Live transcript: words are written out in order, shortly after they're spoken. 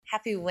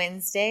Happy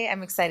Wednesday.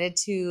 I'm excited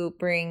to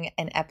bring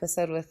an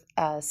episode with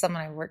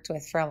someone I've worked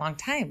with for a long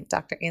time,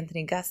 Dr.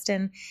 Anthony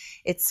Gustin.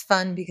 It's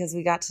fun because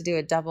we got to do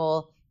a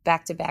double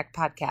back-to-back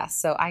podcast.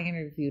 So I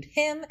interviewed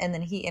him and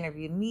then he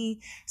interviewed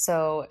me.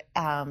 So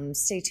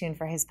stay tuned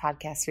for his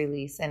podcast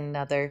release and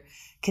another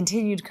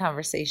continued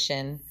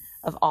conversation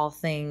of all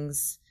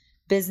things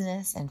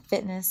business and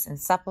fitness and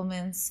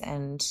supplements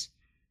and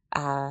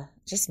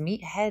just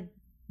meathead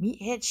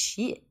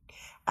shit.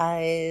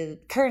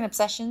 Current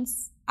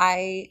obsessions.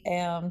 I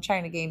am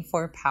trying to gain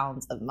 4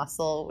 pounds of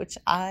muscle, which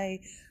I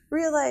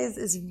realize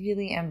is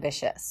really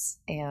ambitious.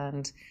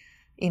 And,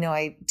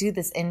 I do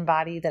this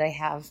InBody that I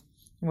have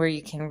where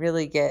you can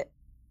really get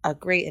a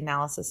great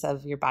analysis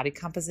of your body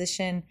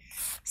composition,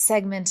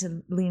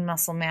 segmented lean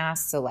muscle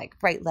mass. So like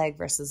right leg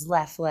versus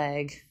left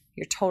leg,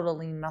 your total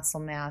lean muscle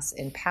mass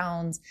in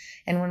pounds.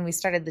 And when we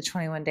started the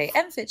 21-day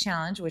MFit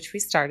challenge, which we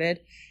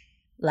started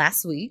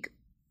last week,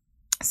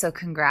 so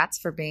congrats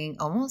for being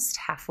almost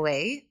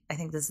halfway. I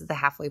think this is the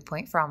halfway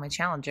point for all my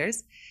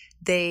challengers.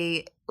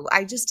 I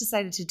just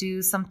decided to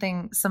do some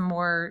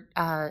more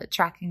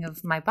tracking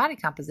of my body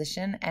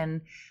composition. And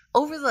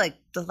over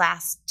the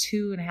last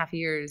 2.5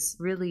 years,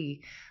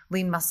 really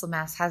lean muscle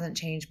mass hasn't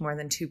changed more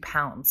than 2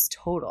 pounds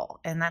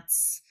total. And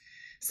that's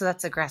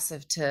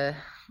aggressive to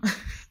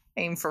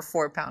aim for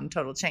 4 pound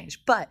total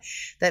change. But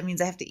that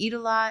means I have to eat a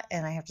lot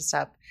and I have to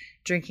stop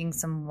drinking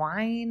some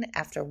wine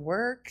after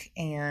work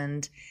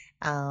and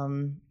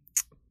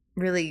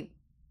really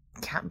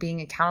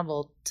being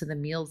accountable to the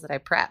meals that I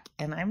prep.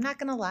 And I'm not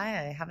going to lie,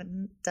 I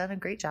haven't done a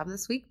great job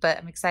this week, but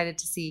I'm excited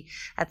to see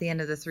at the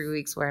end of the 3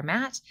 weeks where I'm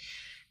at.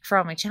 For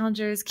all my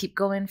challengers, keep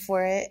going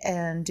for it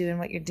and doing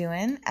what you're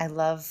doing. I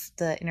love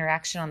the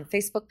interaction on the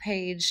Facebook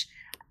page.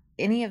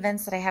 Any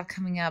events that I have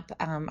coming up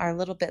are a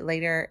little bit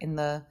later in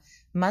the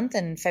month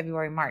in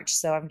February, March.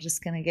 So I'm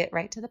just going to get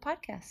right to the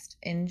podcast.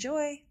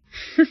 Enjoy.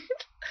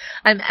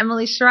 I'm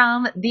Emily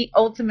Schramm, the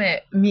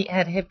ultimate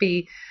meathead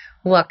hippie.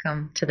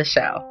 Welcome to the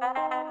show.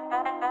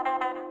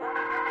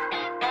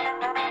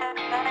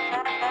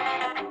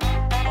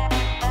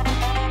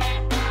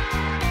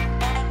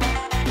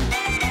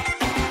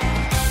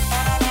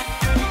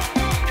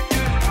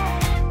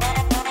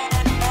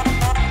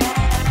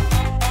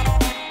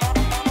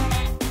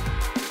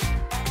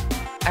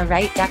 All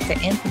right, Dr.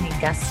 Anthony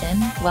Gustin,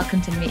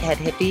 welcome to Meathead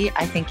Hippie.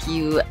 I think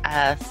you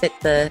fit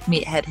the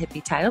Meathead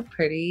Hippie title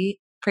pretty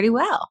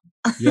well.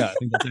 Yeah, I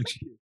think that's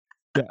actually.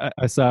 Yeah,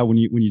 I saw when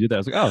you did that. I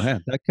was like, oh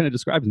man, that kind of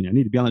describes me. I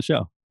need to be on the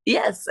show.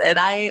 Yes, and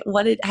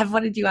have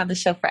wanted you on the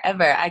show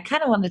forever. I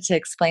kind of wanted to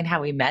explain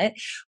how we met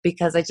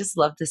because I just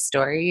love this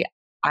story.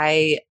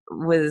 I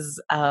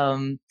was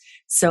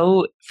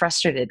so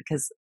frustrated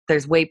because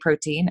there's whey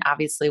protein,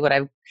 obviously what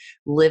I've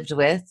lived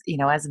with,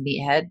 as a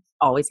meathead,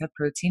 always have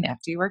protein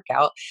after you work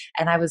out.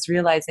 And I was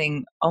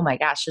realizing, oh my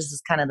gosh, this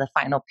is kind of the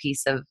final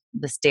piece of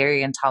this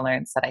dairy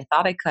intolerance that I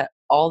thought I cut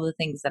all the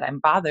things that I'm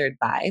bothered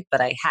by,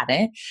 but I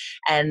hadn't.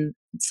 And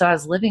so I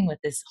was living with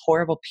this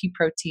horrible pea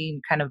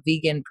protein, kind of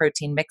vegan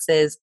protein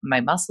mixes.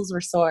 My muscles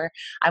were sore.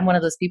 I'm one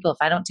of those people, if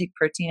I don't take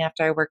protein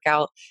after I work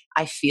out,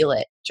 I feel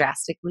it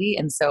drastically.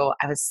 And so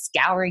I was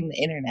scouring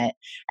the internet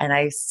and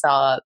I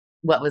saw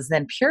what was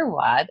then Pure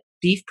WOD,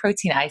 beef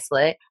protein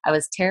isolate. I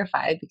was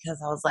terrified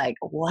because I was like,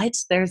 what?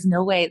 There's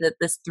no way that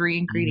this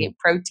 3-ingredient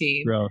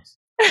protein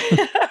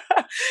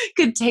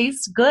could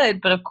taste good.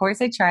 But of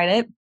course I tried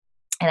it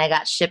and I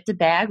got shipped a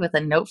bag with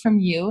a note from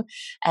you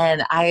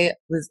and I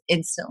was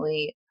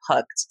instantly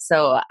hooked.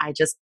 So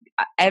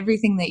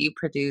everything that you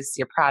produce,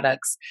 your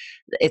products,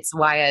 it's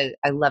why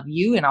I love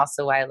you and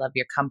also why I love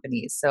your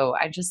company. So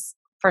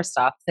first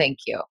off, thank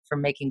you for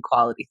making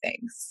quality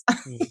things.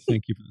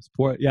 Thank you for the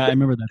support. Yeah, I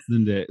remember that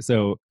Sunday.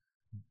 So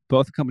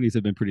both companies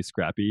have been pretty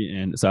scrappy.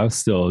 And so I was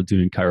still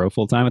doing Chiro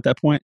full time at that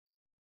point.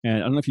 And I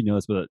don't know if you know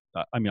this, but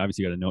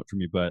obviously you got a note from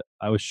me, but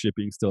I was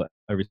shipping still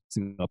every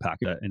single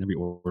packet and every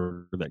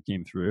order that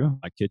came through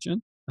my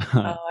kitchen. Oh,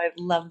 I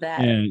love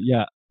that. And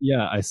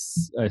I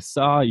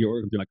saw your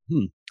order and be like,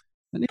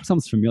 that name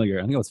sounds familiar.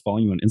 I think I was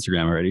following you on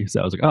Instagram already.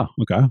 So I was like, oh,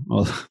 okay.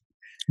 Well,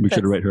 we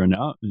should write her a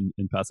note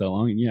and pass that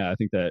along. And yeah, I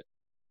think that,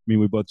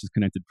 we both just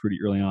connected pretty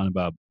early on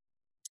about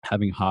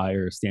having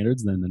higher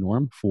standards than the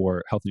norm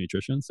for health and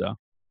nutrition. So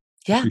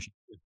yeah.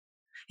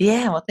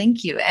 Yeah. Well,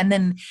 thank you. And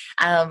then,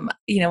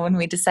 when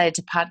we decided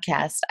to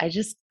podcast, I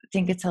just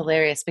think it's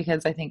hilarious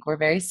because I think we're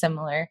very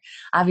similar.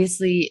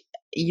 Obviously,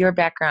 your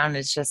background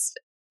is just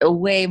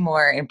way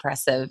more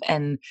impressive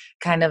and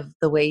kind of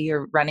the way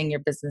you're running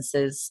your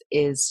businesses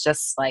is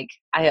just like,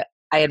 I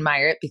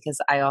admire it because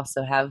I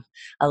also have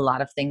a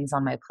lot of things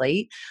on my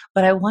plate,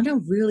 but I want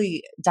to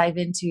really dive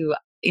into,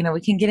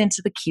 we can get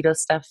into the keto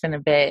stuff in a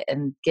bit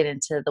and get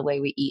into the way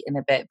we eat in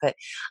a bit, but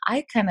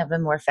I kind of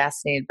am more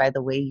fascinated by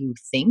the way you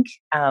think,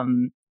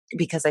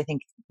 because I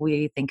think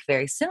we think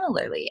very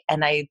similarly.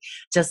 And I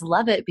just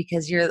love it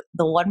because you're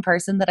the one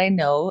person that I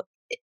know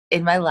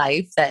in my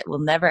life that will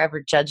never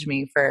ever judge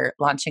me for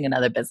launching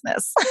another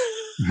business.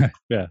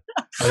 Yeah.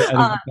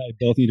 I think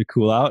we both need to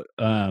cool out.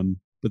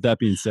 But that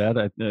being said,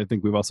 I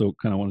think we've also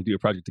kind of want to do a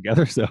project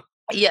together. So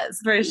Yes,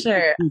 for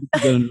sure. Keep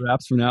that under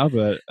wraps for now,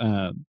 but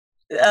Uh,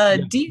 yeah,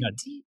 do you, yeah.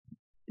 do you,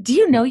 do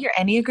you know your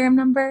Enneagram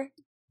number?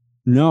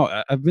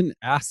 No, I've been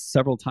asked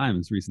several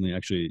times recently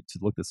actually to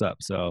look this up.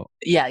 So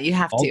Yeah, you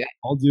have to.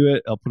 I'll do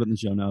it. I'll put it in the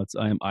show notes.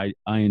 I am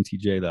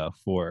INTJ though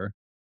for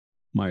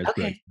Myers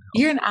Briggs. Okay.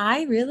 You're an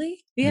I,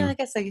 really? Yeah, Yeah. I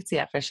guess I could see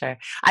that for sure.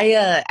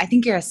 I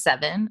think you're a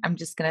 7. I'm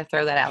just gonna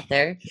throw that out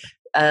there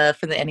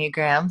for the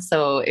Enneagram.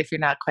 So if you're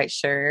not quite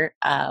sure,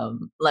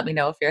 let me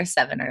know if you're a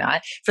 7 or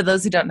not. For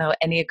those who don't know,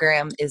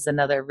 Enneagram is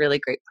another really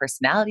great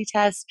personality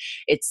test.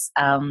 It's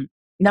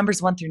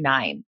numbers 1 through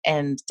 9,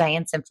 and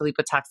Diane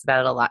Sanfilippo talks about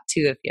it a lot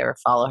too. If you ever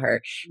follow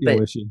her, Yeah, but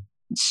was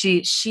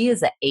she? she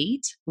is a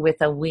 8 with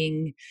a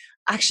wing.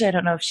 Actually, I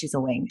don't know if she's a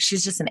wing.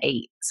 She's just an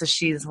 8. So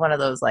she's one of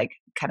those like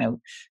kind of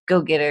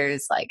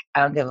go-getters, like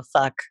I don't give a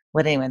fuck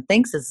what anyone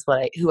thinks is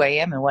who I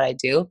am and what I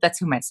do. That's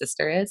who my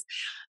sister is.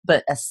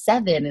 But a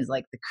 7 is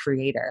like the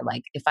creator.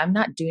 Like if I'm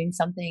not doing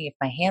something, if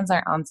my hands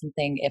aren't on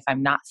something, if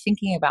I'm not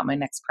thinking about my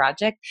next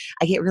project,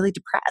 I get really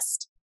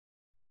depressed.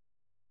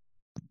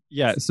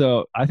 Yeah,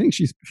 so I think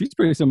she's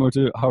pretty similar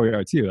to how we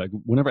are too. Like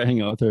whenever I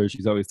hang out with her,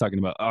 she's always talking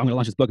about, oh, I'm gonna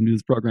launch this book and do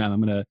this program. I'm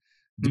gonna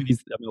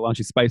launch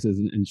these spices,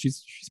 and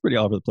she's pretty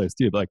all over the place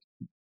too. But like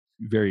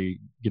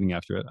very getting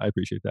after it. I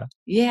appreciate that.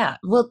 Yeah.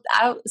 Well,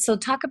 so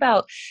talk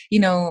about,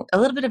 a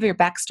little bit of your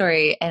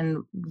backstory and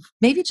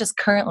maybe just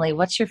currently,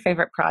 what's your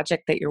favorite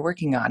project that you're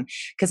working on?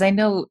 Because I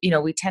know,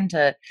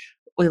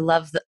 we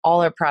love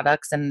all our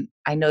products. And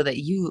I know that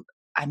you,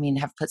 I mean,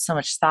 have put so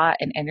much thought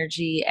and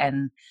energy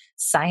and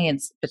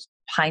science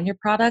behind your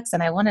products.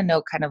 And I want to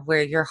know kind of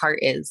where your heart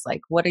is.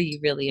 Like, what are you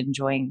really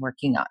enjoying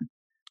working on?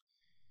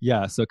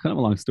 Yeah, so kind of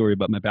a long story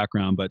about my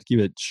background, but to keep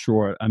it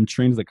short, I'm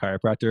trained as a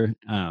chiropractor,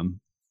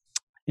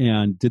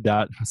 and did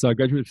that. So I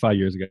graduated 5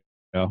 years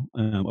ago.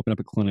 Opened up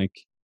a clinic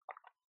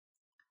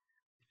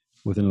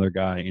with another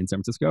guy in San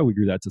Francisco. We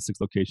grew that to 6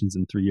 locations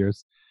in 3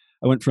 years.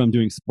 I went from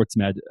doing sports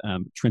med,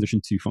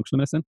 transition to functional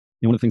medicine.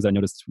 And one of the things I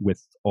noticed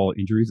with all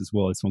injuries as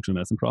well as functional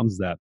medicine problems is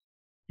that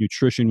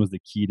nutrition was the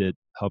key to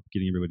help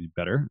getting everybody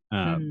better.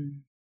 Mm.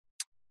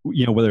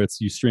 Whether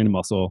it's you strain a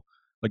muscle,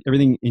 like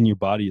everything in your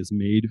body is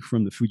made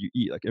from the food you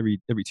eat. Like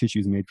every tissue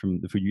is made from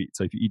the food you eat.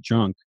 So if you eat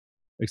junk,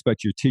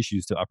 expect your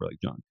tissues to operate like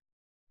junk.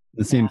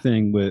 The same Yeah.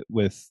 thing with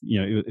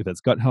if it's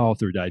gut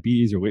health or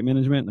diabetes or weight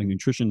management, like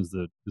nutrition is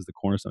the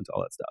cornerstone to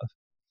all that stuff.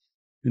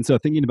 And so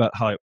thinking about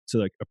how to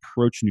like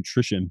approach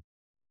nutrition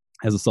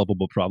as a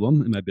solvable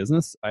problem in my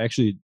business, I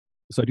do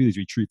these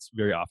retreats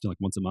very often, like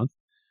once a month,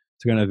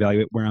 to kind of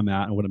evaluate where I'm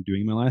at and what I'm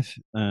doing in my life.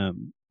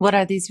 What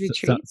are these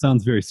retreats?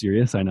 Sounds very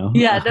serious, I know.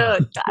 Yeah, no.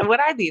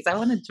 What are these? I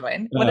want to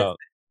join. What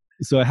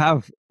is? So I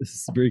have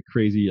this very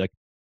crazy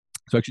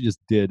so I actually just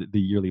did the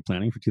yearly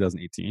planning for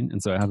 2018,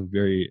 and so I have a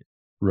very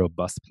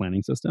robust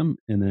planning system,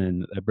 and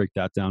then I break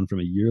that down from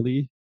a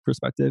yearly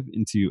perspective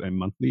into a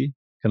monthly,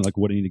 kind of like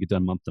what I need to get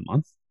done month to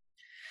month,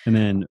 and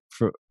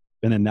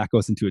then that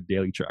goes into a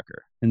daily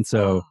tracker. And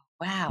so Oh,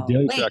 the wow.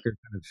 daily Wait, tracker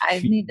kind of I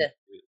need to.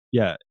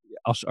 yeah,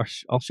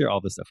 I'll share all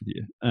this stuff with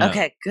you.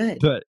 Okay, good.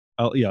 But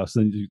I'll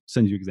send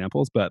you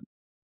examples. But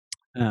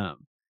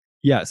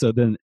yeah, so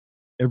then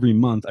every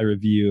month I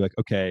review like,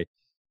 okay,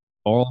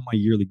 all my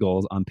yearly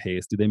goals on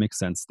pace, do they make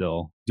sense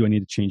still? Do I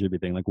need to change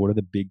everything? Like, what are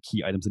the big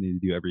key items I need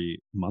to do every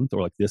month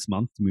or like this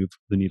month to move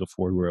the needle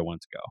forward where I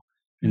want to go?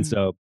 And Mm.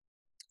 so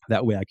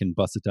that way I can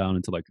bust it down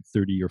into like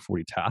 30 or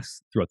 40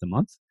 tasks throughout the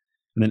month.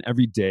 And then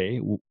every day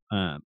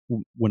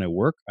when I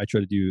work, I try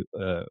to do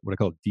what I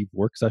call deep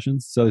work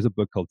sessions. So there's a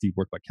book called Deep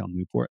Work by Cal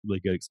Newport, really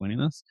good explaining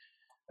this.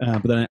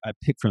 But then I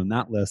pick from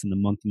that list on a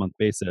month-to-month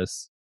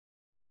basis.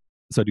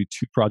 So I do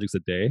 2 projects a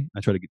day.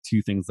 I try to get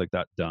 2 things like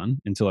that done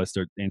until I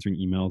start answering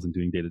emails and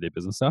doing day-to-day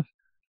business stuff.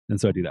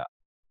 And so I do that.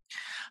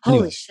 Holy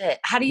Anyway, shit.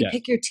 How do you yeah,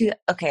 pick your two?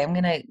 Okay, I'm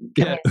gonna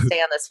yeah,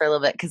 stay on this for a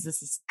little bit because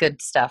this is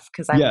good stuff.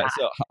 Because I'm yeah. not.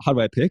 So how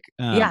do I pick?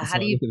 Yeah. How So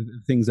do I you? look at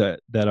the things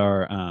that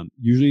are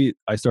usually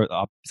I start the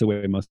opposite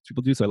way most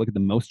people do. So I look at the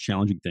most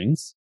challenging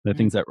things, the Mm.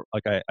 things that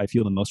like I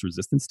feel the most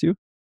resistance to,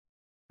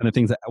 and the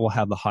things that will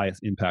have the highest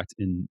impact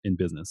in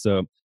business. So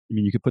I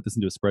mean, you could put this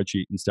into a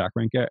spreadsheet and stack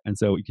rank it. And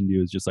so what you can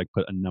do is just like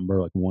put a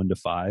number like 1 to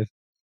 5.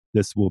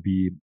 This will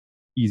be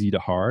easy to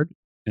hard,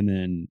 and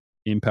then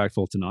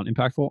impactful to non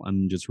impactful,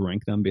 and just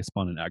rank them based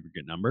upon an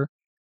aggregate number.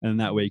 And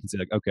that way you can say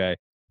like, okay,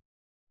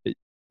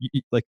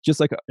 like just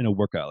like in a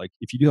workout, like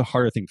if you do the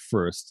harder thing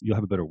first, you'll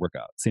have a better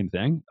workout. Same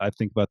thing. I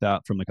think about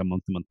that from like a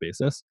month to month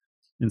basis.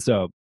 And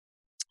so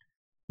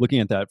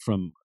looking at that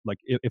from like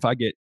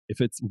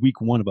if it's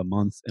week 1 of a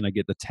month and I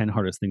get the 10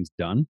 hardest things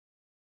done,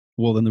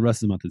 well then the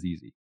rest of the month is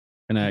easy,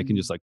 and I can Mm.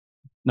 just like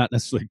not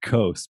necessarily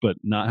coast, but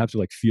not have to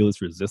like feel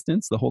this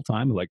resistance the whole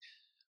time of like,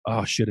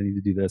 oh shit, I need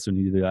to do this or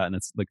need to do that, and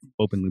it's like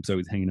open loops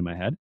always hanging in my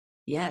head. uh,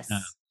 Yes.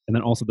 and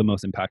then also the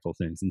most impactful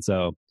things. And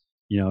so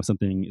if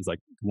something is like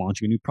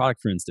launching a new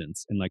product, for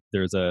instance, and like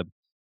there's a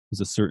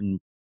certain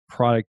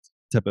product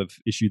type of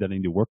issue that I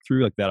need to work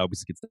through, like that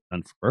obviously gets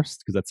done first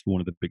because that's one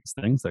of the biggest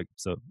things. Like,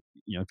 so if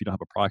you don't have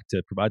a product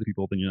to provide to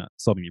people, then you're not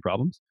solving any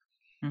problems.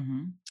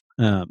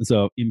 Mm-hmm.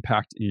 So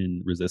impact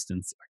and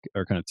resistance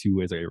are kind of 2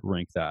 ways I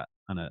rank that.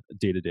 on a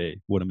day-to-day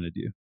what I'm going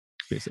to do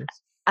basis.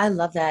 I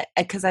love that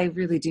because I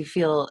really do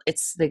feel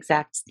it's the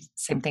exact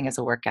same thing as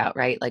a workout,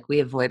 right? Like we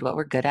avoid what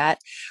we're good at,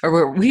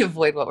 or we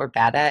avoid what we're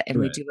bad at, and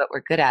we Right. do what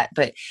we're good at.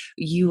 But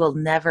you will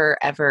never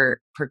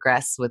ever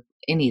progress with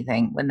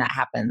anything when that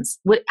happens.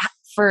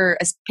 For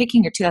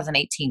picking your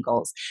 2018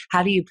 goals,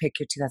 how do you pick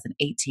your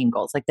 2018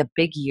 goals? Like the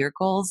big year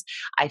goals,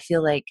 I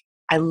feel like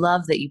I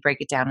love that you break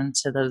it down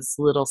into those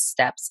little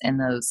steps and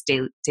those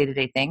day to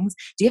day things.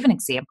 Do you have an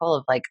example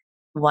of like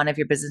one of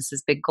your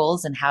business's big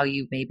goals and how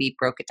you maybe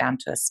broke it down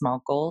to a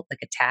small goal, like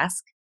a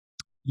task?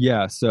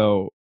 Yeah.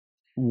 So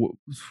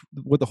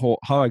what the whole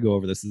how I go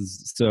over this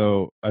is,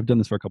 so I've done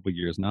this for a couple of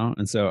years now,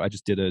 and so I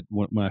just did it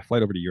when I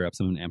flight over to Europe.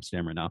 So I'm in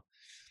Amsterdam right now.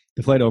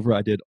 The flight over,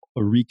 I did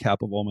a recap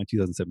of all my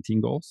 2017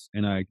 goals,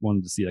 and I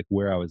wanted to see like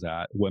where I was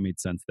at, what made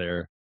sense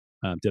there,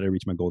 did I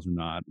reach my goals or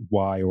not,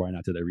 why or why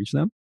not did I reach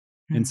them.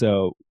 And Mm.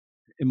 so,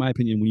 in my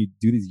opinion, when you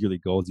do these yearly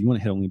goals, you want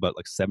to hit only about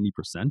like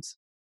 70%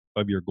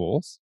 of your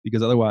goals,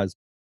 because otherwise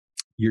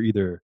you're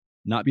either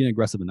not being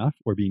aggressive enough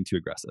or being too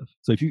aggressive.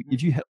 So if you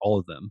hit all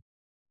of them,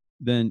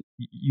 then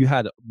you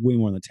had way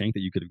more in the tank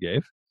that you could have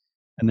gave.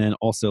 And then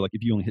also, like,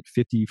 if you only hit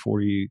 50,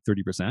 40,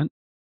 30%,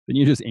 then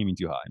you're just aiming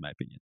too high, in my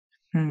opinion,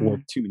 or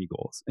Mm. too many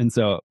goals. And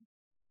so I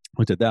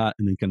looked at that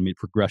and then kind of made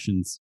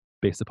progressions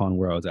based upon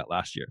where I was at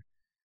last year.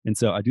 And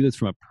so I do this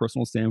from a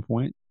personal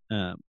standpoint,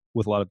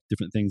 with a lot of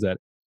different things that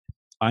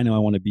I know I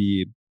want to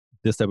be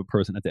this type of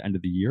person at the end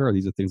of the year, or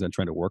these are things I'm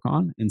trying to work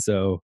on. And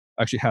so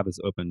I actually have this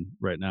open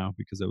right now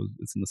because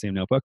it's in the same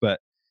notebook. But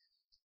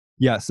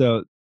yeah,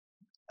 so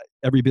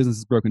every business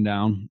is broken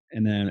down,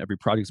 and then every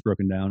project is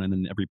broken down, and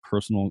then every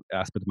personal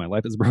aspect of my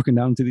life is broken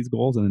down into these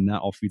goals, and then that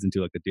all feeds into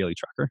like a daily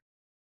tracker.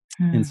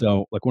 And Mm.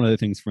 so, like, one of the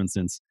things, for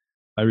instance,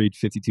 I read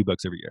 52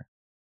 books every year,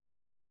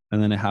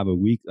 and then I have a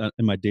week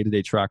in my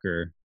day-to-day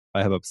tracker.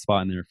 I have a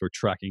spot in there for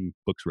tracking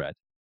books read,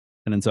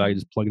 and then so I Mm.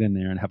 just plug it in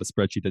there and have a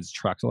spreadsheet that just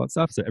tracks all that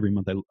stuff. So every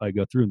month I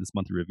go through in this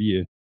monthly review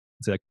and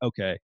say like,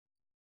 okay,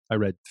 I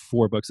read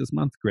 4 books this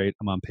month. Great,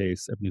 I'm on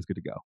pace. Everything's good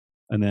to go.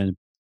 And then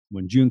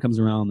when June comes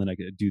around, then I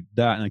can do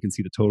that and I can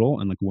see the total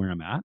and like where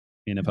I'm at,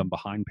 and if I'm Mm.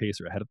 behind pace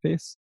or ahead of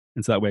pace.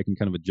 And so that way I can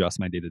kind of adjust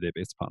my day to day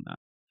based upon that.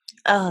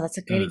 Oh, that's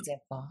a great Uh,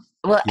 example.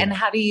 Well, and yeah.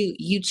 how do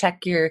you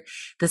check your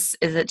this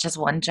is it just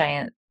one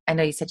giant I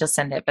know you said you'll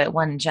send it, but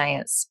one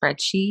giant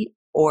spreadsheet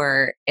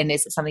or and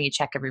is it something you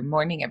check every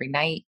morning, every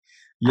night?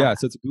 Uh, Yeah,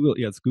 so it's Google.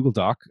 Yeah, it's Google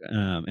Doc,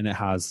 and it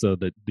has so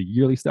the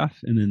yearly stuff,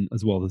 and then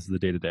as well as the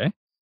day to day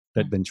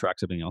that mm. then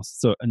tracks everything else.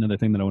 So another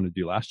thing that I wanted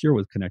to do last year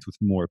was connect with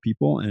more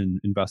people and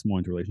invest more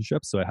into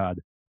relationships. So I had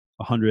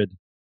 100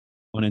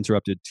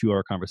 uninterrupted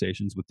 2-hour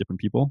conversations with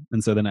different people,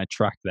 and so then I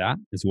tracked that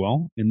as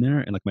well in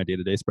there in like my day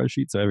to day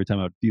spreadsheet. So every time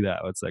I would do that,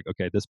 it's like,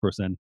 okay, this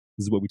person,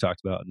 this is what we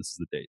talked about, and this is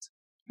the date.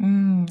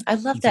 I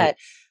love And so that.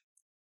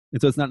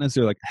 it's not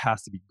necessarily like it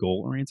has to be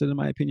goal oriented in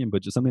my opinion,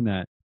 but just something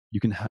that you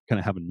can kind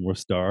of have a North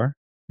Star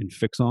and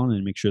fix on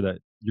and make sure that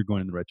you're going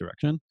in the right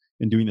direction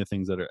and doing the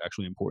things that are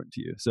actually important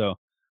to you. So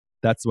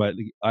that's why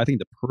I think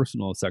the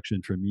personal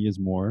section for me is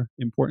more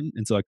important.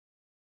 And so like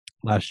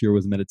last year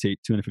was meditate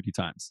 250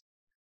 times.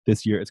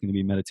 This year it's going to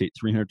be meditate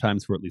 300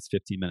 times for at least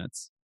 15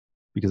 minutes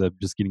because I'm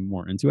just getting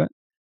more into it.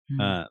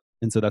 Mm.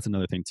 And so that's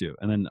another thing too.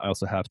 And then I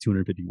also have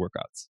 250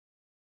 workouts.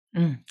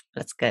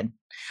 That's good.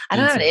 I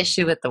don't And have an so,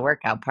 issue with the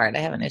workout part. I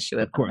have an issue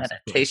with of the course, of course.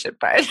 meditation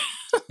part.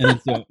 And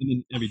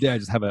then every day I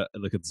just have a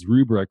like this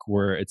rubric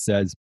where it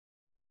says,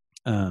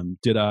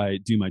 did I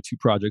do my 2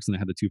 projects? And I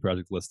had the 2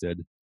 projects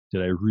listed.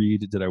 Did I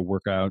read? Did I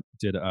work out?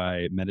 Did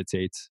I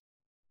meditate?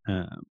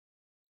 Um,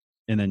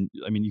 and then,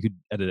 I mean, you could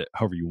edit it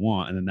however you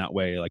want. And then that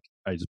way, like,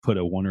 I just put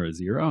a 1 or a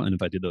 0. And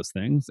if I did those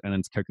things, and then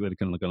it's calculated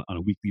kind of like on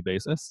a weekly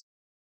basis,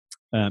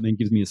 and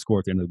gives me a score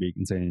at the end of the week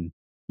and saying,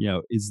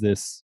 is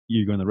this,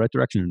 you're going the right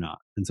direction or not?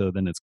 And so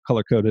then it's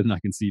color coded and I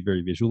can see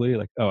very visually,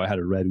 like, oh, I had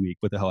a red week.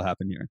 What the hell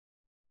happened here?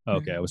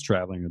 Okay, I was Mm.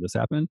 traveling or this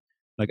happened.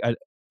 Like and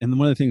then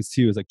one of the things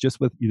too is like just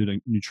with either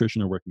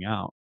nutrition or working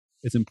out,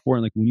 it's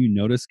important like when you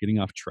notice getting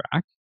off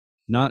track,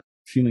 not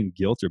feeling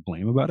guilt or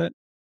blame about it,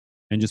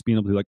 and just being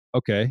able to be like,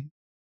 okay,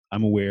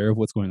 I'm aware of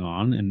what's going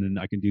on, and then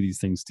I can do these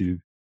things to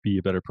be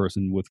a better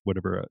person with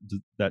whatever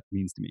that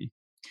means to me.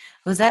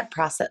 Was that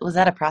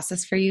a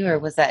process for you or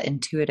was that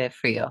intuitive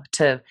for you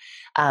to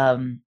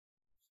um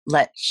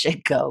let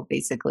shit go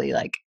basically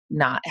like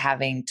not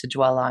having to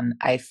dwell on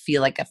I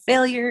feel like a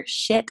failure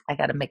shit I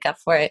got to make up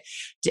for it.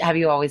 Have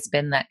you always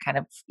been that kind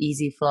of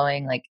easy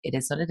flowing like it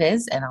is what it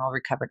is and I'll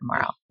recover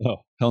tomorrow? Oh,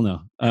 hell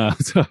no.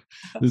 So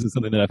this is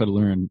something that I've had to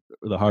learn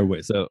the hard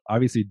way. So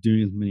obviously,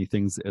 doing as many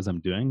things as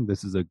I'm doing,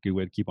 this is a good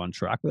way to keep on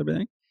track with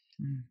everything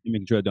Mm. and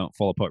making sure I don't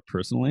fall apart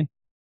personally.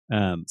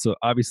 So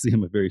obviously,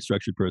 I'm a very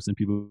structured person.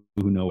 People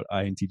who know what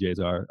INTJs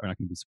are not going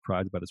to be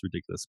surprised by this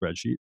ridiculous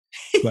spreadsheet.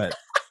 But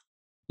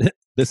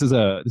this is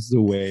a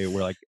way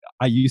where like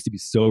I used to be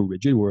so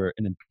rigid, where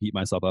and then beat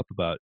myself up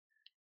about,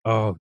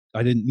 oh,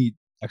 I didn't meet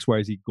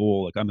XYZ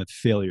goal, like I'm a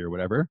failure or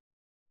whatever.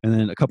 And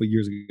then a couple of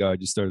years ago, I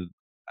just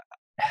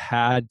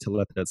had to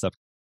let that stuff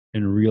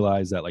and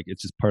realize that like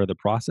it's just part of the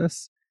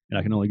process, and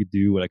I can only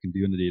do what I can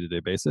do on a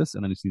day-to-day basis,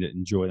 and I just need to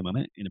enjoy the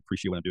moment and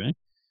appreciate what I'm doing.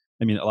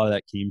 I mean, a lot of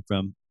that came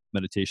from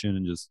meditation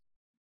and just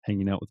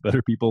hanging out with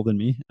better people than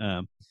me,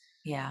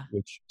 Yeah.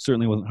 which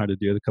certainly wasn't hard to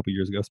do a couple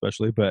years ago,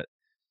 especially. But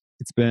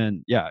it's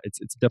been, yeah, it's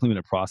definitely been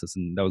a process,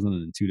 and that was not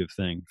an intuitive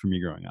thing for me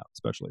growing up,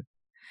 especially.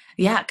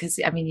 Yeah, because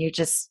I mean, you're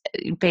just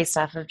based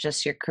off of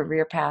just your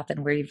career path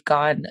and where you've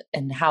gone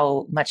and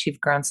how much you've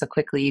grown so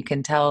quickly, you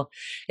can tell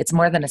it's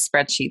more than a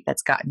spreadsheet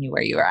that's gotten you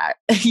where you were at.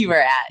 You were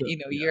at, Sure.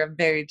 Yeah. you're a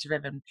very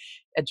driven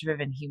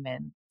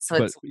human. So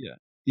But it's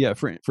yeah,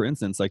 for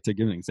instance, like to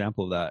give an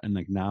example of that, and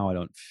like now I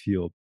don't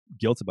feel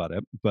guilt about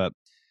it, but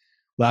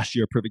last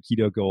year, Perfect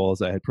Keto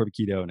goals, I had Perfect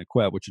Keto and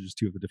Equip, which are just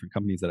two of the different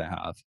companies that I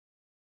have.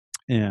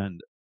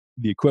 And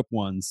the Equip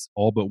ones,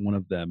 all but one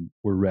of them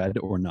were read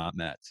or not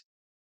met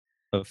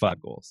of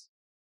 5 goals.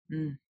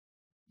 mm,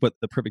 But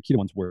the Perfect Keto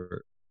ones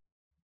were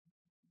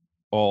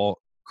all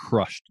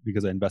crushed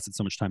because I invested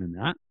so much time in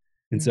that.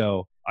 And mm,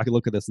 so I could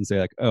look at this and say,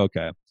 like, oh,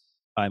 okay,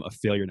 I'm a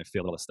failure and I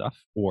failed all this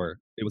stuff. Or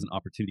it was an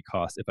opportunity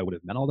cost if I would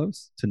have met all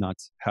those to not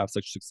have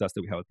such success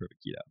that we have with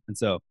Perfect Keto. And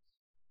so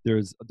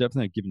there's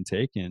definitely a give and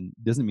take, and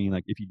it doesn't mean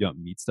like if you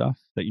don't meet stuff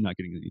that you're not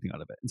getting anything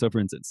out of it. And so, for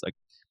instance, like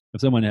if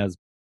someone has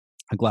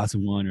a glass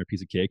of wine or a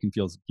piece of cake and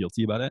feels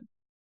guilty about it,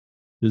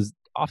 there's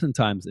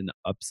oftentimes an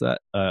upset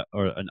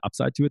or an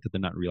upside to it that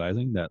they're not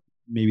realizing, that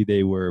maybe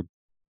they were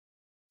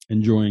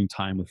enjoying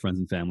time with friends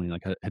and family and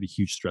like had a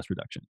huge stress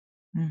reduction,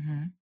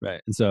 mhm.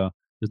 right? And so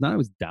there's not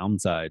always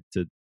downside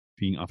to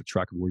being off a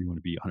track of where you want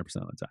to be 100%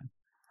 of the time.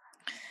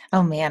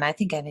 Oh man, I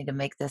think I need to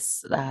make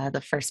this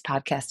the first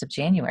podcast of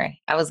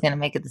January. I was going to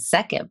make it the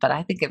second, but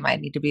I think it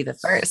might need to be the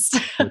first.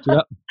 Switch it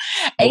up.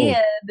 Bold.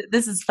 And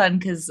this is fun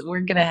because we're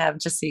going to have,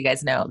 just so you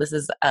guys know, this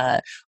is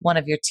one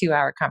of your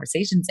 2-hour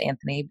conversations,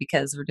 Anthony,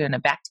 because we're doing a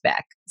back to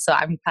back. So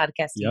I'm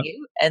podcasting Yep.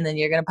 you, and then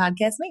you're going to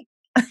podcast me.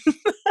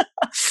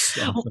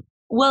 Awesome.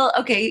 Well,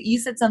 okay, you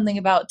said something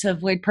about to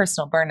avoid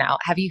personal burnout.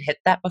 Have you hit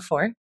that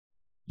before?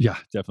 Yeah,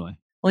 definitely.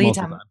 Will you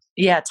tell Multiple me? times.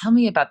 Yeah, tell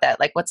me about that.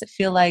 Like, what's it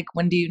feel like?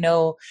 When do you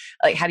know?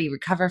 Like, how do you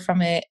recover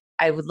from it?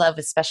 I would love,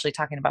 especially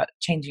talking about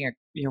changing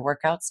your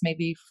workouts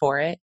maybe for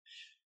it.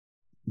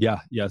 Yeah,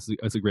 that's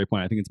a great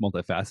point. I think it's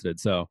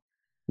multifaceted. So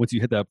once you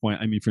hit that point,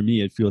 I mean, for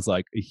me, it feels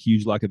like a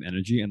huge lack of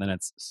energy, and then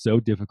it's so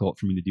difficult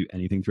for me to do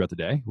anything throughout the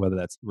day, whether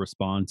that's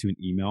respond to an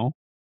email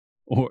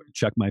or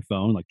check my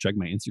phone, like check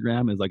my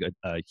Instagram is like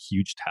a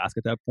huge task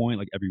at that point.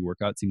 Like every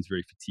workout seems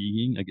very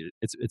fatiguing. Like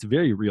it's a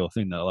very real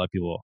thing that a lot of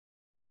people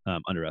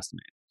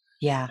underestimate.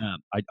 Yeah.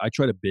 I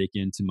try to bake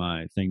into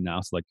my thing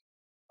now. So like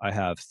I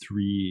have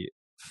 3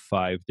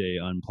 5-day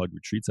unplugged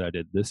retreats that I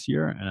did this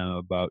year, and I'm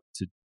about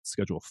to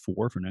schedule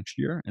 4 for next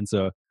year. And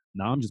so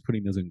now I'm just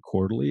putting those in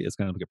quarterly. It's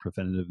kind of like a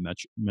preventative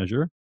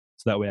measure,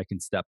 so that way I can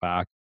step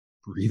back,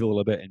 breathe a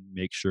little bit, and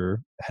make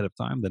sure ahead of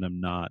time that I'm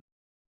not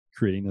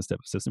creating this type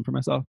of system for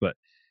myself. But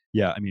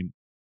yeah, I mean,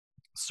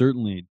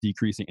 certainly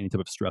decreasing any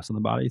type of stress on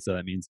the body. So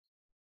that means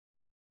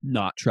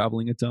not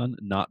traveling a ton,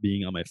 not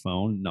being on my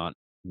phone, not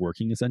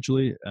working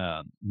essentially,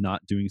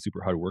 not doing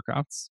super hard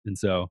workouts. And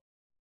so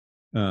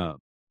uh,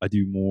 I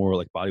do more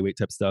like body weight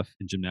type stuff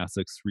in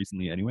gymnastics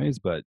recently, anyways.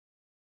 But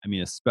I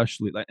mean,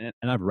 especially like, and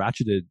I've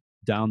ratcheted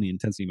down the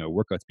intensity of my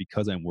workouts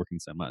because I'm working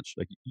so much.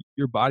 Like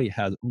your body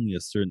has only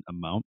a certain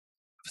amount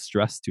of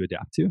stress to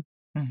adapt to,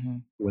 Hmm.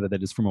 whether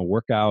that is from a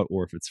workout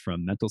or if it's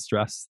from mental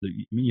stress. I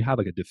mean, you have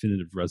like a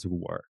definitive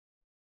reservoir.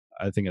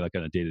 I think like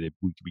on a day to day,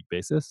 week to week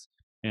basis,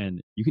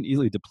 and you can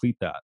easily deplete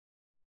that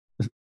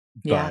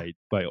Yeah.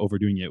 by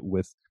overdoing it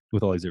with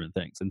all these different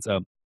things. And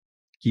so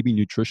keeping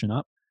nutrition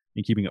up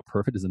and keeping it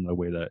perfect is another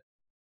way that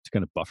to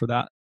kind of buffer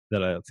that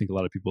I think a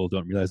lot of people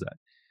don't realize that.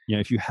 You know,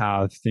 if you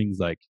have things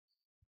like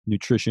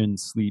nutrition,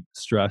 sleep,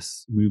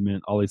 stress,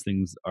 movement, all these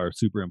things are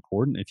super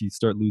important. If you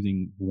start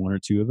losing one or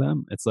two of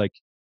them, it's like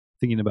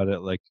thinking about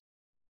it like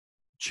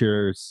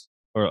chairs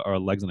or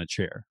legs on a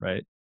chair,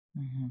 right?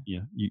 Hmm. You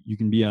know, you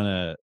can be on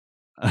a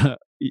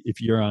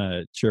if you're on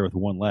a chair with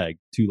one leg,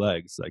 2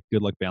 legs, like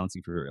good luck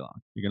balancing for very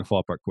long. You're gonna fall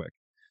apart quick.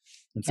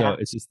 And so Yeah.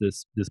 it's just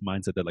this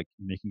mindset that like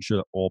making sure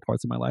that all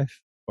parts of my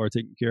life are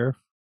taken care of: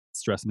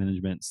 stress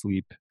management,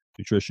 sleep,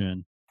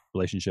 nutrition,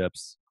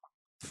 relationships,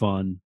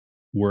 fun,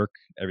 work,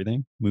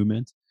 everything,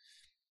 movement,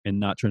 and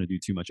not trying to do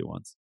too much at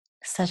once.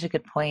 Such a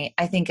good point.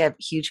 I think a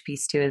huge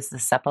piece too is the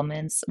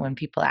supplements. When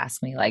people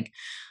ask me, like,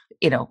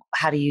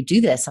 how do you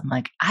do this? I'm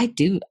like, I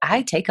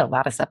take a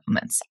lot of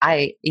supplements.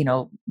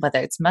 Whether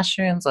it's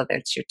mushrooms, whether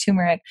it's your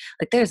turmeric,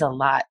 like there's a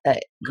lot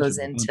that goes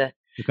Mushrooms are fun. into.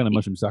 What kind of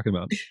mushrooms are you talking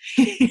about?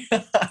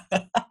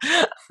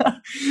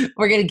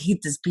 We're going to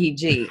keep this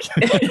PG.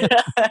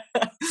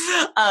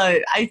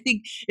 I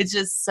think it's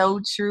just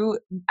so true.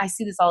 I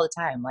see this all the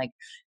time. Like,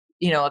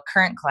 a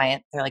current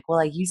client, they're like, well,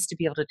 I used to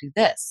be able to do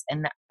this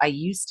and I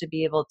used to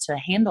be able to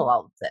handle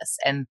all of this.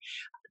 And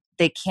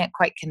they can't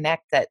quite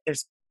connect that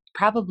there's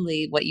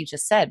probably what you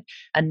just said,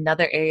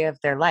 another area of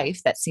their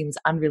life that seems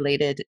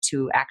unrelated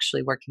to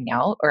actually working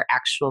out or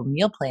actual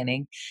meal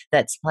planning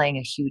that's playing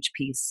a huge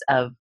piece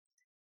of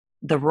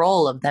the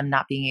role of them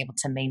not being able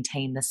to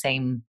maintain the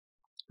same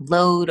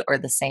load or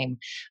the same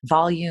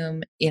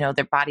volume,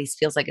 their bodies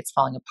feels like it's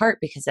falling apart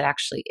because it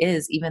actually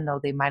is, even though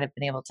they might have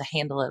been able to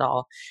handle it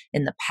all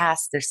in the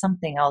past. There's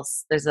something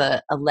else. There's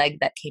a leg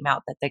that came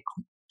out that they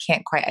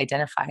can't quite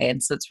identify.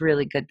 And so it's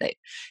really good that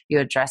you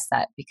address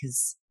that,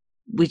 because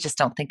we just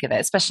don't think of it,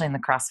 especially in the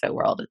CrossFit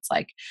world. It's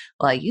like,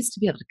 well, I used to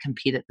be able to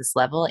compete at this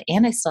level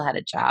and I still had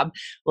a job.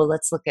 Well,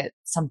 let's look at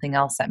something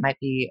else that might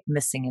be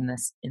missing in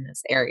this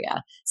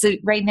area. So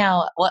right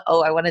now,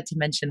 I wanted to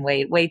mention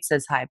Wade. Wade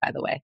says hi, by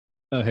the way.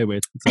 Oh, hey,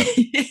 Wade.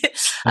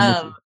 What's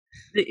up?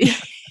 The,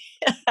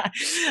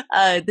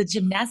 the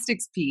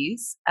gymnastics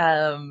piece.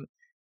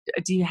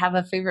 Do you have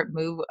a favorite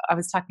move?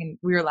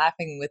 We were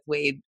laughing with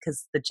Wade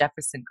because the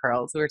Jefferson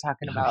curls, we were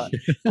talking about the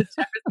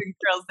Jefferson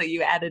curls that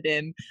you added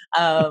in.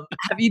 Have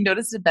you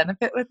noticed a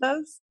benefit with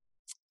those?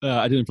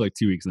 I did it for like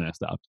 2 weeks and then I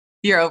stopped.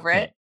 You're over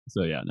it?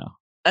 So yeah, no.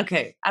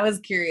 Okay. I was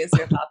curious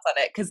your thoughts on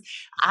it, because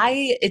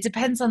it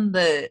depends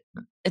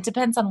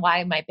on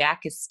why my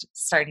back is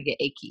starting to get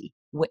achy,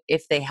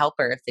 if they help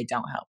or if they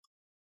don't help.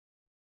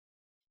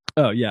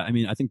 Oh yeah, I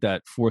mean, I think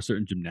that for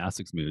certain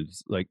gymnastics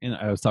moves, like, and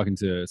I was talking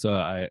to, so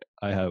I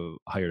have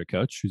hired a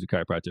coach who's a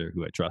chiropractor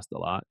who I trust a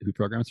lot, who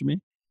programs for me,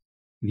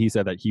 and he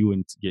said that he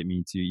wouldn't get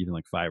me to even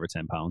like 5 or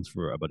 10 pounds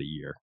for about a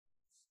year.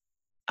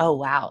 Oh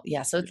wow,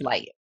 yeah, so it's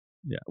light.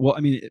 Yeah, well, I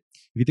mean, if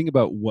you think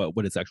about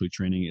what it's actually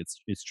training,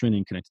 it's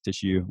training connective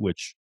tissue,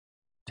 which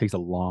takes a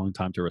long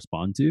time to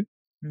respond to,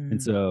 and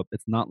so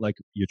it's not like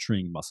you're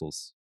training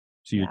muscles.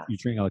 So you're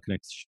training all the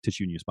connective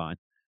tissue in your spine.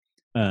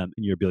 And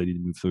your ability to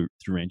move through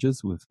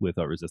ranges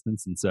without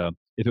resistance. And so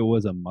if it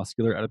was a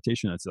muscular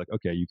adaptation, I'd say like,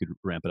 okay, you could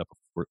ramp it up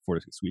for 4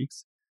 to 6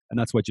 weeks. And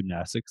that's why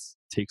gymnastics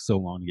takes so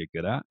long to get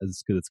good at,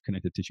 is because it's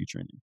connective tissue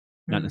training,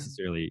 not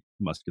necessarily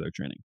muscular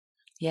training.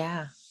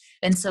 Yeah.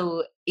 And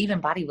so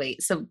even body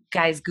weight. So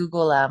guys,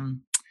 Google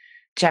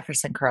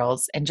Jefferson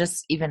curls and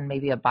just even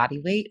maybe a body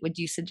weight, would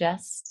you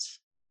suggest?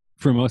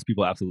 For most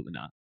people, absolutely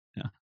not.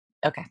 Yeah.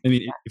 Okay. I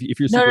mean, if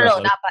you're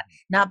no,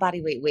 not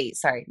body weight.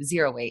 Sorry,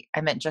 0 weight.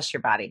 I meant just your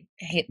body.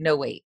 No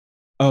weight.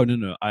 Oh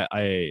no,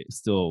 I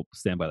still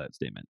stand by that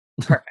statement.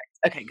 Perfect.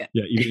 Okay, good.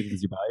 Yeah, even if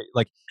it's your body,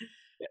 like,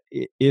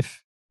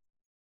 if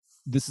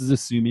this is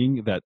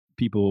assuming that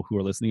people who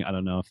are listening, I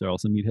don't know if they're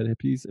also meathead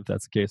hippies. If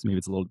that's the case, maybe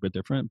it's a little bit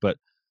different. But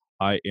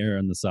I err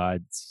on the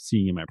side,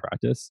 seeing in my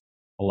practice,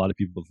 a lot of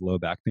people with low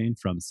back pain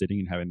from sitting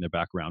and having their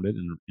back rounded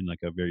in like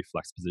a very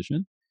flexed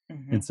position.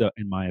 And so,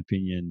 in my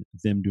opinion,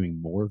 them doing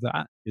more of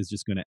that is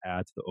just going to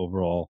add to the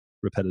overall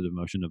repetitive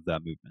motion of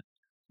that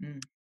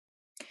movement.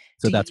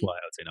 So that's why I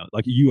would say no.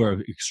 Like, you are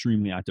an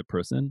extremely active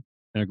person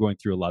and are going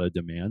through a lot of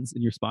demands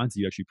in your spine, so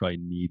you actually probably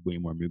need way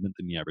more movement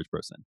than the average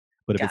person.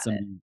 But if it's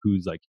somebody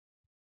who's like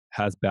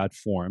has bad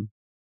form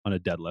on a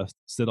deadlift,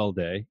 sit all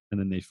day, and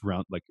then they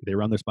round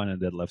their spine on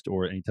a deadlift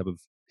or any type of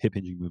hip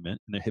hinging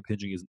movement, and their hip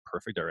hinging isn't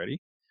perfect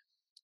already,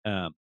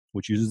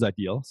 which usually is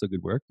ideal. So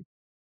good work.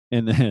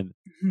 And then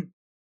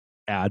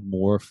add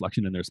more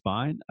flexion in their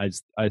spine. I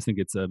just think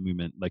it's a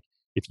movement. Like,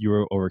 if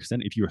you're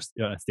overextended, if you're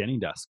on a standing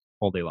desk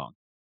all day long,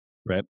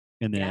 right,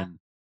 and then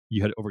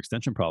you had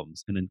overextension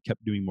problems and then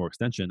kept doing more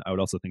extension, I would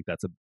also think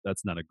that's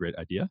not a great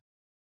idea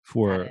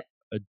for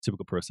a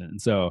typical person. And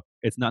so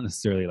it's not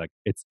necessarily like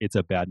it's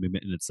a bad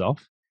movement in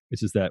itself.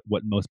 It's just that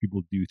what most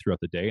people do throughout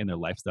the day and their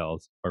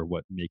lifestyles are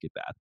what make it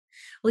bad.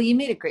 Well, you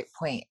made a great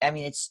point. I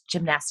mean, it's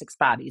gymnastics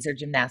bodies or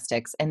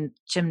gymnastics, and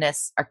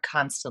gymnasts are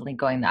constantly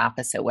going the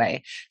opposite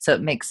way. So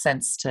it makes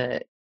sense to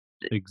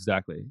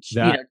exactly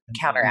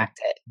counteract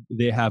it.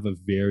 They have a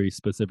very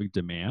specific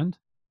demand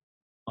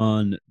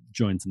on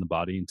joints in the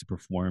body and to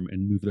perform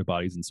and move their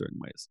bodies in certain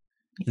ways.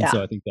 And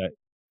so I think that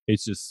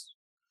it's just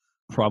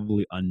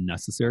probably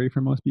unnecessary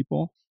for most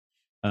people,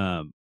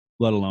 let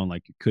alone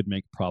like it could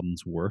make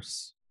problems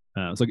worse.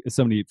 So like if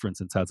somebody, for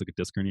instance, has like a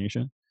disc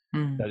herniation,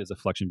 that is a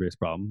flexion-based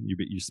problem.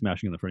 You're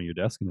smashing on the front of your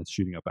desk and it's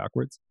shooting up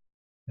backwards.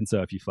 And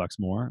so if you flex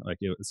more, like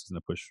it's going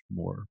to push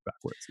more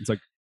backwards. It's like,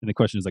 and the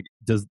question is like,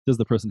 does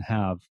the person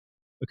have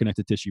a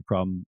connective tissue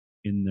problem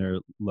in their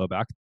low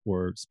back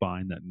or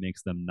spine that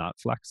makes them not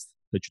flex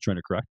that you're trying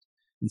to correct?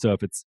 And so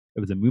if it's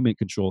a movement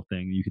control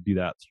thing, you could do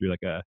that through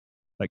like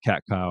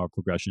cat cow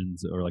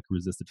progressions or like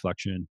resisted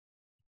flexion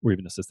or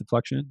even assisted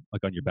flexion,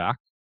 like on your back.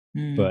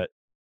 But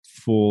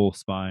full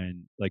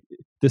spine, like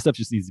this stuff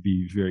just needs to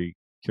be very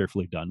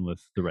carefully done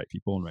with the right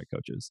people and right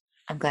coaches.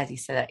 I'm glad you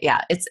said that.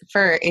 Yeah. It's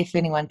if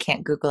anyone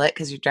can't Google it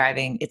because you're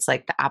driving, it's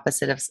like the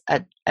opposite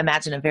of,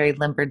 imagine a very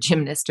limber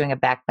gymnast doing a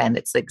back bend.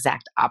 It's the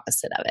exact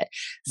opposite of it.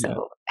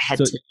 So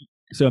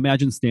So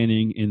imagine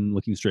standing and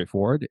looking straight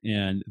forward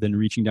and then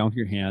reaching down with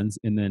your hands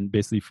and then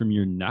basically from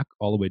your neck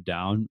all the way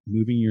down,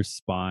 moving your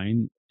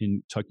spine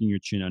and tucking your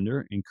chin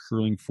under and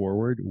curling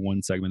forward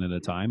one segment at a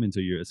time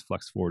until you're as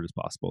flexed forward as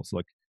possible. So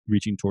like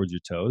reaching towards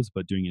your toes,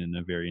 but doing it in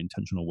a very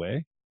intentional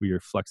way where you're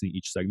flexing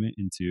each segment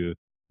into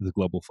the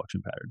global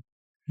flexion pattern.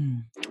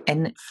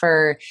 And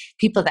for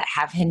people that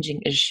have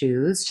hinging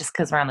issues, just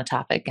because we're on the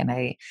topic, and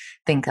I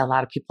think a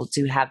lot of people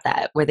do have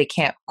that, where they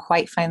can't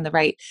quite find the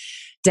right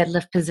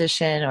deadlift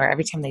position, or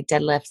every time they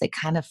deadlift, they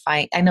kind of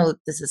find, I know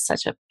this is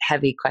such a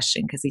heavy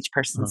question because each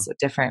person is so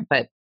different,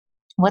 but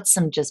what's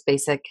some just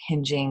basic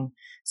hinging,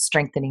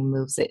 strengthening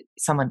moves that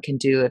someone can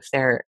do if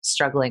they're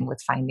struggling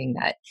with finding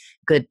that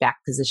good back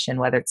position,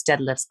 whether it's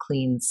deadlifts,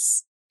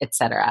 cleans,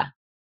 etc.?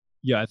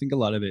 Yeah, I think a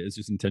lot of it is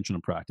just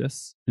intentional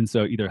practice. And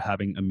so either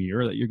having a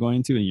mirror that you're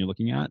going to and you're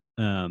looking at,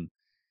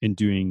 and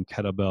doing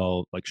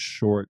kettlebell, like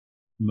short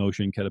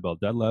motion kettlebell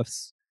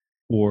deadlifts,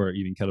 or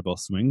even kettlebell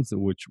swings,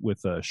 which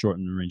with a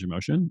shortened range of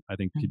motion, I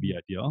think could be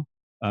ideal.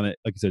 Like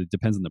I said, it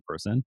depends on the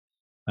person.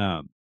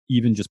 Um,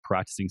 Even just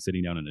practicing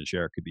sitting down in a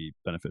chair could be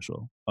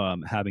beneficial.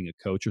 Having a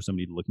coach or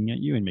somebody looking at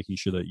you and making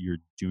sure that you're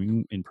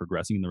doing and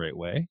progressing in the right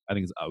way, I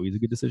think is always a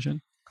good decision.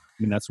 I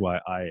mean, that's why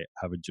I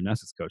have a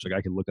gymnastics coach. Like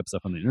I can look up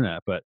stuff on the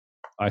internet, but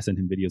I send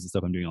him videos of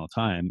stuff I'm doing all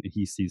the time, and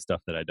he sees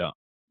stuff that I don't.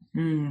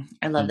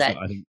 I love And so that.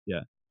 I think,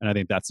 yeah, and I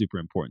think that's super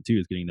important too,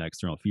 is getting that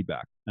external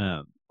feedback.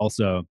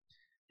 Also,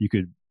 you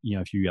could,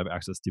 if you have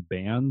access to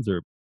bands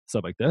or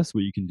stuff like this,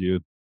 what you can do,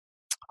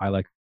 I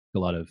like a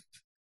lot of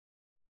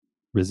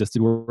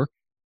resisted work.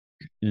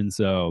 And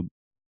so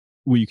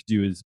what you could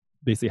do is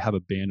basically have a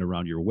band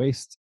around your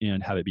waist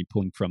and have it be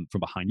pulling from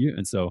behind you.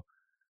 And so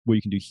what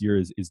you can do here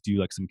is do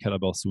like some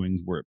kettlebell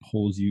swings where it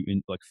pulls you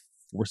in like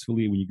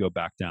forcefully when you go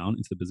back down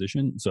into the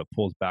position. So it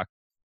pulls back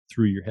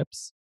through your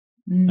hips.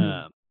 Mm,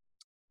 Um,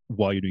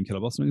 while you're doing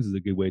kettlebell swings is a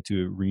good way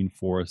to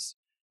reinforce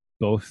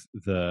both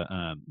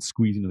the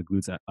squeezing of the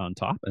glutes on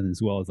top, and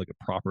as well as like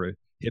a proper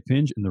hip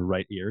hinge in the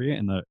right area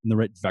and the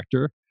right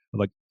vector of,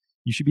 like,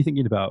 you should be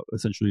thinking about,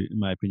 essentially, in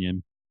my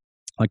opinion,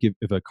 like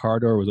if a car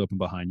door was open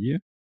behind you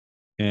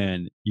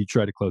and you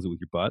try to close it with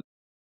your butt,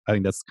 I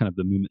think that's kind of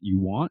the movement you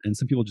want. And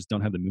some people just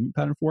don't have the movement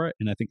pattern for it.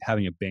 And I think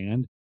having a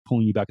band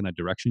pulling you back in that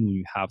direction when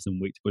you have some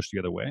weight to push the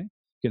other way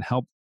can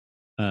help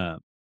uh,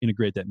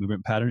 integrate that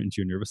movement pattern into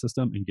your nervous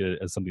system and get it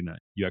as something that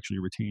you actually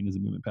retain as a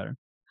movement pattern.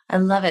 I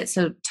love it.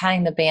 So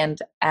tying the band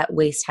at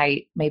waist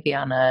height, maybe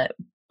on a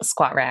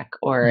squat rack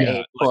or Yeah,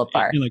 a pull-up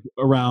bar. like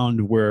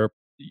around where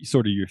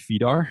sort of your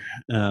feet are.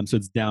 So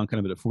it's down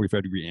kind of at a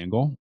 45-degree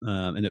angle,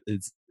 and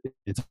it's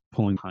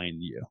pulling behind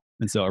you.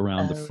 And so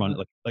around the front,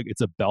 Oh, like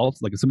it's a belt.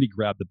 Like if somebody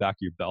grabbed the back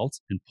of your belt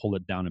and pulled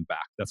it down and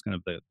back, that's kind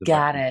of the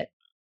got vector. it.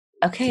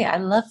 To Okay, I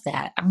love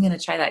that. I'm going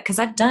to try that because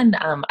I've done,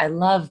 I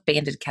love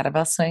banded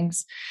kettlebell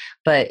swings,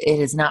 but it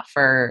is not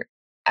for,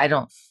 I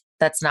don't,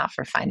 that's not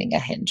for finding a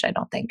hinge. I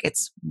don't think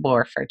it's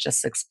more for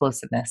just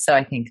explosiveness. So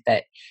I think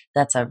that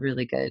that's a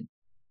really good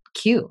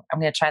cue. I'm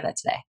going to try that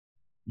today.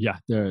 Yeah,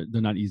 they're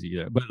not easy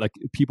either. But like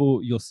people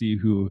you'll see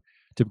who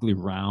typically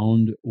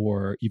round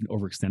or even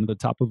overextend at the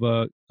top of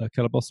a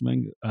kettlebell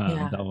swing,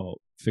 Yeah. that'll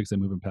fix a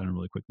movement pattern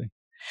really quickly.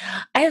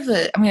 I'm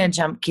going to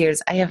jump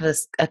gears. I have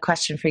a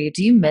question for you.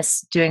 Do you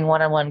miss doing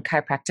one-on-one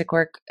chiropractic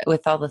work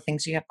with all the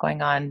things you have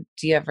going on?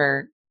 Do you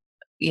ever,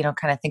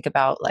 kind of think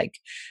about like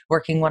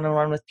working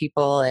one-on-one with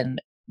people and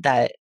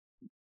that,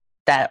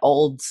 that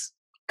old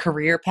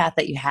career path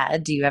that you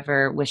had? Do you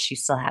ever wish you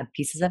still had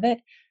pieces of it?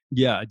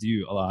 Yeah, I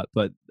do a lot,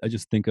 but I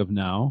just think of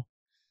now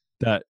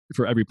that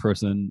for every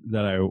person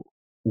that I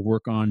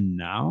work on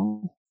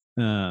now,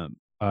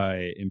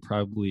 I am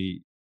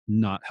probably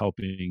not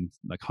helping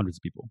like hundreds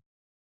of people.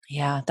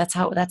 Yeah, that's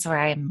where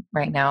I am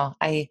right now.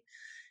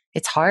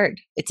 It's hard.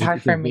 It's hard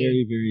It's a for me.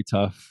 very, very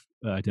tough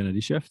identity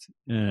shift,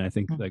 and I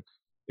think Mm, like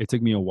it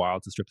took me a while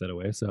to strip that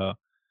away. So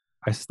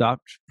I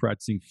stopped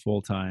practicing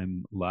full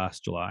time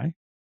last July,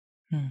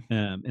 mm,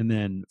 and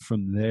then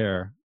from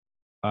there,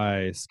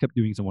 I kept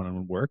doing some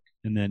one-on-one work,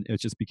 and then it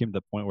just became to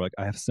the point where like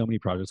I have so many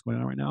projects going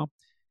on right now,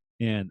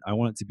 and I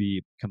want it to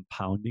be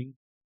compounding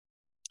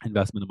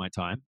investment of my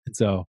time. And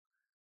so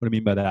what I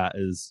mean by that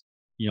is,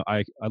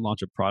 I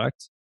launch a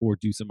product or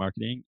do some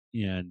marketing,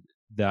 and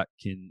that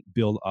can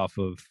build off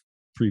of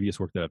previous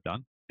work that I've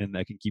done, and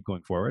that can keep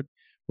going forward.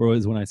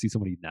 Whereas when I see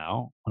somebody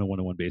now on a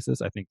one-on-one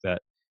basis, I think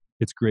that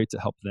it's great to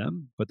help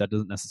them, but that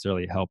doesn't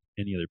necessarily help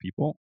any other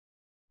people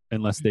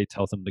unless mm. they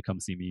tell them to come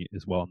see me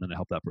as well, and then I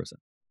help that person.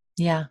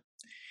 Yeah.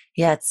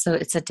 Yeah, it's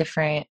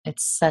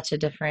such a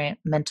different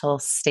mental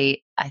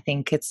state. I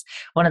think it's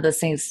one of those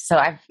things.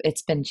 So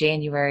it's been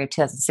January of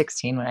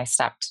 2016 when I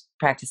stopped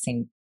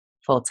practicing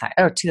full time,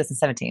 or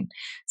 2017,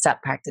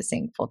 stopped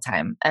practicing full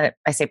time. And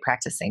I say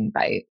practicing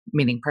by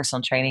meaning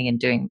personal training and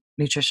doing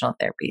nutritional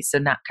therapy. So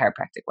not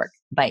chiropractic work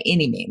by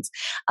any means.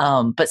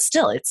 But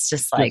still, it's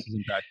just like, Just as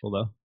impactful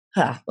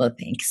though. well,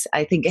 thanks.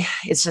 I think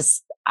it's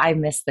just, I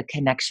miss the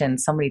connection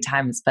so many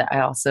times, but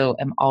I also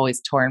am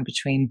always torn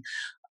between,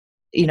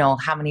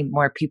 how many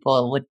more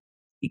people would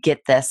get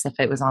this if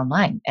it was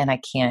online, and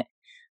I can't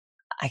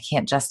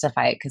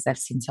justify it because I've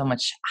seen so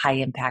much high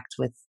impact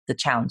with the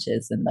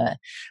challenges and the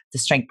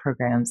strength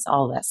programs,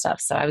 all of that stuff.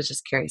 So I was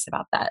just curious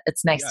about that.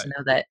 It's nice Yeah, to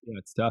know that. yeah,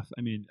 it's tough.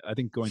 I mean, I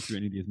think going through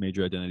any of these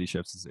major identity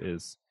shifts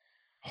is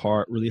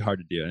hard, really hard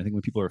to do. And I think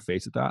when people are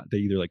faced with that, they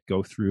either like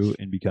go through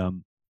and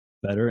become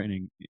better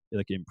and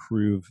like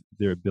improve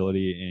their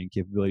ability and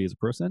capability as a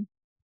person,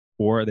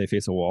 or they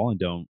face a wall and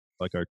don't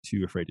like are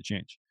too afraid to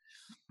change.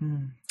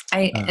 Mm.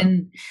 I Um,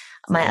 and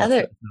so my yeah, other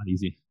it's not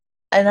easy.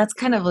 and that's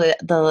kind of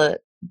the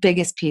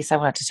biggest piece I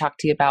wanted to talk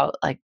to you about.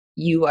 Like,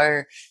 you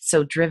are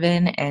so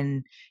driven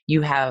and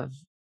you have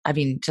I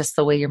mean, just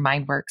the way your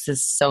mind works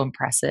is so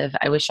impressive.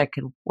 I wish I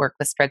could work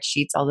with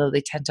spreadsheets, although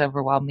they tend to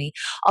overwhelm me.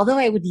 Although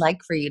I would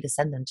like for you to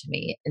send them to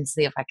me and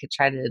see if I could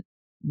try to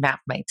map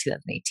my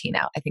 2018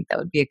 out. I think that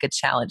would be a good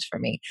challenge for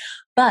me.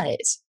 But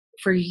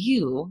for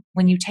you,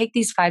 when you take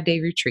these 5-day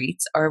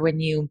retreats or when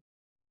you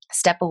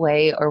step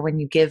away or when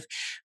you give,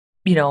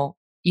 you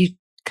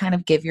kind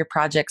of give your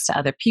projects to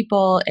other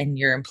people and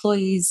your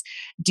employees,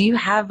 do you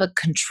have a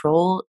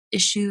control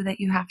issue that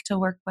you have to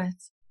work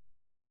with?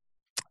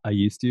 I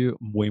used to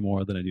way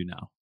more than I do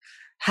now.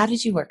 How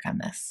did you work on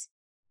this?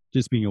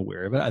 Just being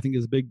aware of it, I think,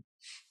 is a big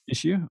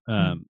issue,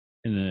 and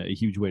a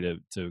huge way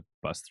to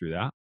bust through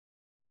that.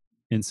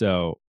 And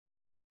so,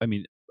 I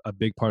mean, a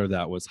big part of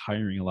that was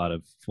hiring a lot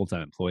of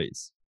full-time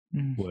employees.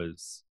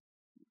 Was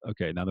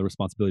okay. Now the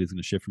responsibility is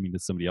going to shift from me to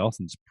somebody else,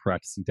 and just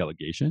practicing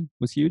delegation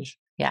was huge.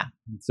 Yeah.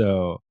 And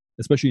so,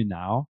 especially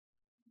now,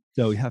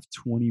 so we have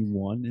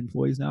 21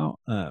 employees now.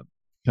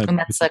 And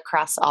that's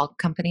across all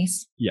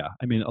companies? Yeah.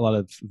 I mean, a lot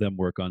of them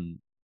work on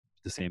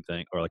the same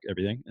thing or like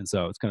everything. And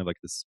so it's kind of like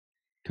this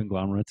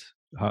conglomerate,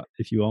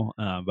 if you will.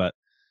 But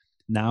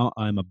now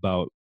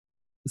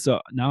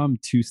now I'm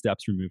 2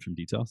 steps removed from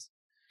details.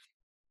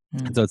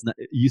 And so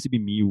it used to be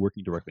me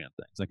working directly on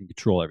things. I can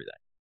control everything.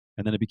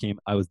 And then it became,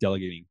 I was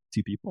delegating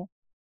to people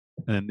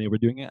and then they were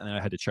doing it. And I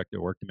had to check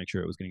their work to make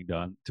sure it was getting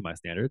done to my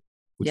standard,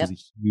 which is a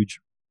huge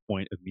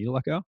point of me to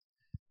let go.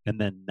 And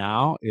then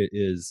now it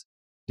is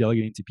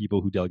delegating to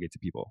people who delegate to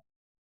people.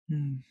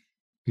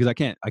 Because I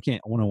can't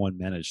one-on-one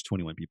manage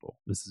 21 people.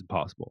 This is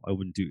impossible. I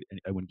wouldn't get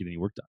any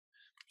work done.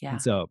 Yeah.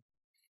 And so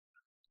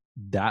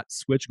that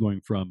switch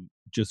going from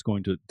just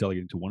going to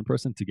delegating to one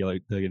person to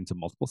delegating to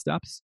multiple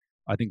steps,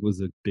 I think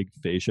was a big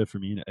phase shift for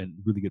me and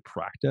really good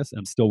practice. And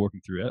I'm still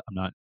working through it. I'm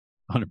not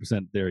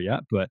 100% there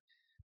yet, but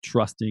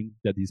trusting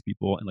that these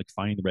people and like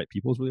finding the right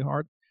people is really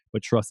hard,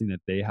 but trusting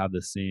that they have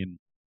the same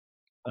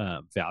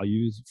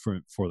values for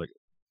like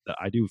that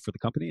I do for the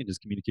company, and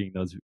just communicating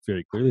those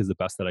very clearly is the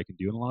best that I can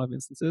do in a lot of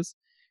instances,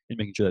 and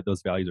making sure that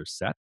those values are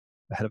set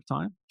ahead of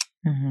time.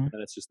 And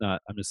it's just not,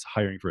 I'm just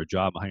hiring for a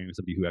job. I'm hiring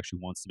somebody who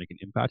actually wants to make an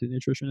impact in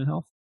nutrition and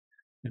health.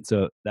 And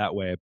so that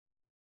way,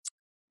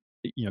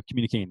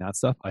 communicating that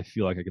stuff, I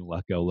feel like I can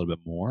let go a little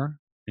bit more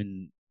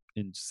and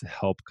just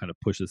help kind of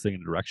push this thing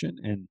in a direction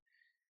and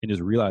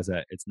just realize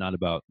that it's not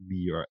about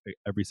me or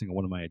every single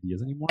one of my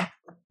ideas anymore.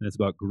 And it's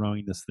about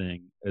growing this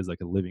thing as like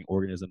a living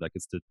organism that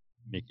gets to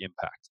make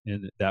impact.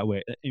 And that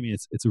way, I mean,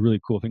 it's a really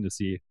cool thing to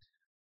see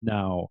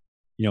now,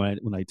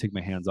 when I take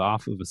my hands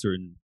off of a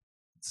certain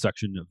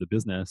section of the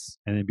business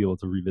and then be able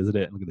to revisit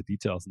it and look at the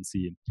details and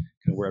see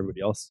kind of where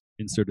everybody else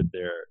inserted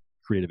their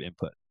creative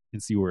input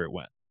and see where it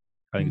went.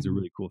 I think it's a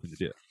really cool thing to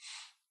do.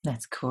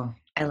 That's cool.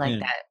 I like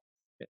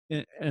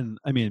that. And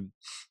I mean,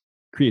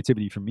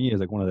 creativity for me is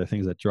like one of the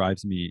things that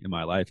drives me in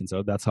my life. And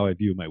so that's how I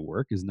view my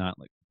work, is not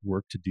like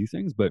work to do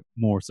things, but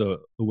more so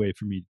a way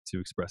for me to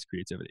express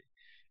creativity.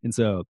 And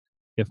so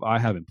if I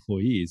have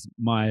employees,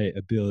 my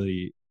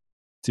ability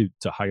to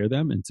hire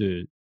them and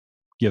to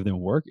give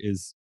them work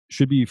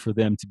should be for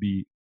them to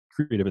be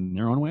creative in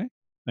their own way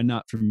and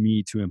not for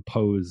me to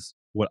impose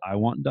what I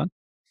want done.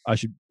 I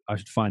should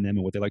find them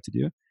and what they like to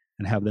do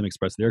and have them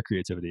express their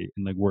creativity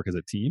and like work as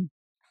a team.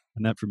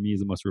 And that for me is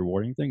the most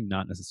rewarding thing,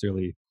 not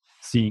necessarily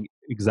seeing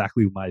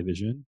exactly my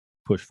vision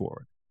push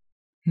forward.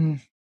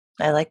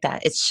 I like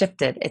that. It's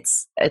shifted.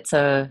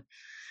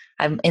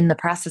 I'm in the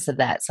process of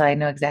that. So I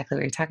know exactly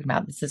what you're talking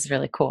about. This is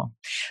really cool.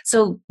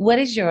 So what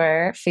is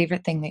your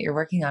favorite thing that you're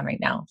working on right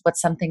now? What's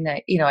something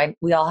that,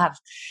 we all have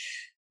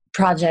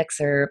projects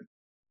or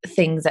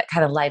things that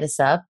kind of light us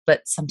up,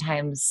 but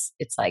sometimes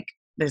it's like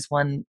there's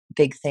one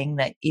big thing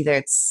that either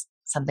it's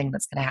something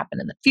that's going to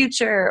happen in the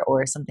future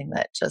or something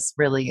that just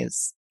really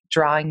is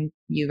drawing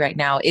you right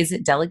now. Is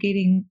it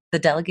delegating the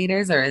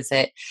delegators, or is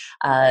it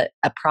a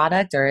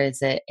product, or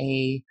is it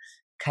a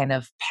kind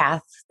of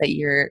path that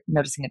you're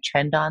noticing a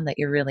trend on that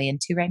you're really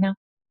into right now?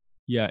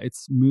 Yeah,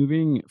 it's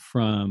moving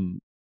from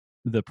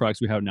the products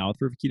we have now with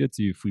Perfect Keto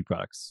to food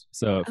products.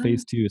 So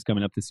phase 2 is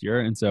coming up this year.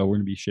 And so we're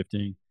going to be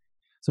shifting.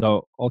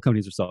 So all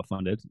companies are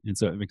self-funded. And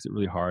so it makes it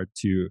really hard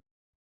to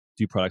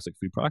do products like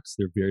food products.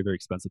 They're very, very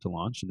expensive to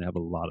launch, and they have a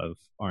lot of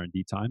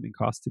R&D time and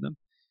cost to them.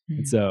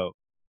 And so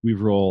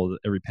we've rolled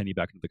every penny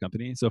back into the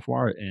company so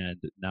far. And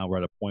now we're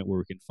at a point where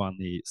we can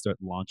finally start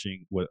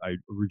launching what I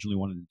originally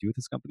wanted to do with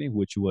this company,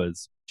 which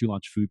was to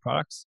launch food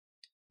products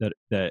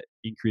that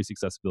increase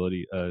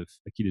accessibility of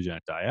a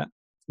ketogenic diet,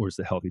 or just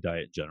a healthy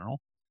diet in general,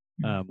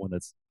 one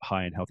that's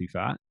high in healthy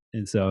fat.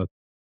 And so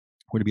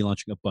we're going to be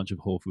launching a bunch of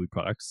whole food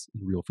products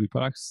and real food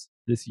products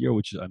this year,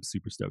 which I'm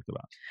super stoked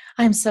about.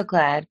 I'm so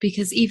glad,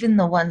 because even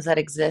the ones that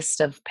exist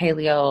of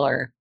paleo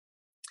or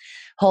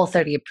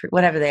Whole30,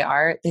 whatever they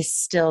are, they're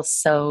still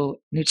so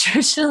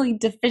nutritionally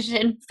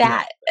deficient in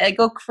fat. Yeah. I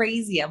go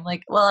crazy. I'm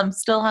like, well, I'm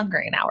still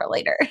hungry an hour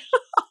later.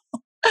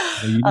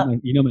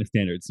 You know my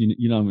standards.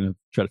 You know I'm going to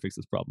try to fix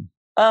this problem.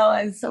 Oh,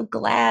 I'm so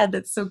glad.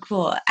 That's so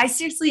cool. I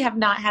seriously have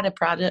not had a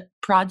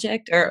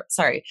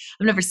I've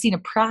never seen a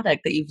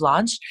product that you've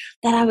launched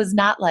that I was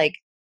not like,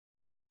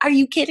 are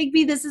you kidding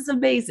me? This is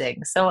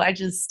amazing. So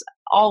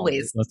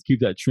always. Let's keep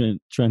that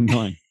trend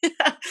going.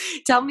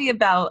 Tell me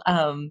about,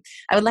 I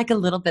would like a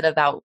little bit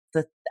about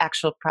the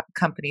actual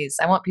companies.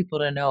 I want people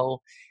to know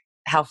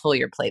how full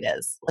your plate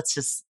is. Let's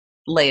just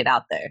lay it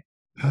out there.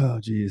 Oh,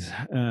 geez.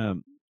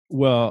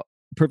 Well,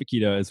 Perfect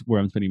Keto is where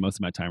I'm spending most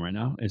of my time right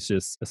now. It's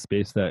just a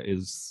space that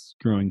is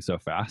growing so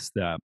fast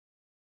that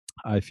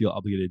I feel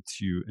obligated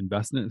to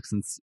invest in it,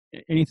 since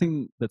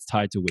anything that's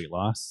tied to weight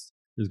loss,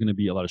 there's going to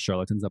be a lot of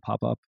charlatans that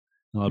pop up,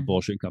 a lot of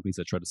bullshit companies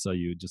that try to sell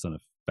you just on a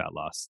fat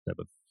loss type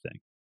of thing.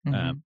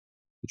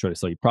 They try to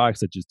sell you products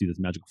that just do this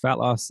magical fat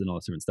loss and all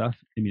this different stuff.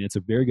 I mean, it's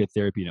a very good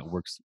therapy and it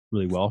works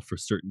really well for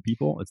certain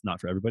people. It's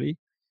not for everybody.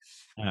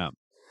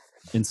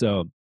 And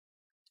so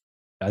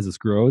as this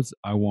grows,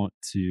 I want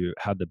to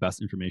have the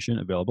best information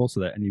available so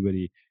that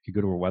anybody can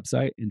go to our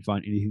website and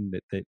find anything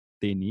that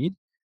they need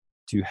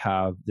to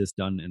have this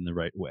done in the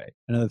right way.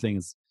 Another thing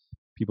is,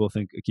 people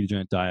think a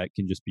ketogenic diet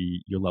can just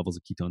be your levels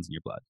of ketones in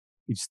your blood.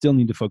 You still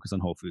need to focus on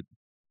whole food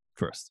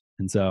first.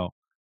 And so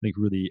I think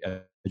really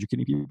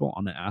educating people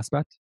on that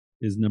aspect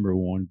is number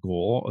one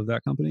goal of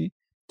that company.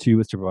 Two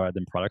is to provide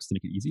them products to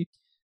make it easy.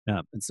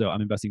 And so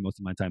I'm investing most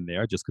of my time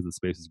there just because the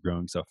space is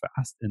growing so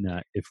fast. And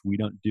that if we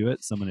don't do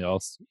it, somebody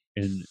else,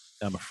 and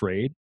I'm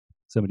afraid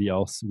somebody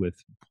else with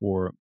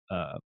poor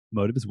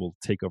motives will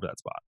take over that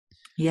spot.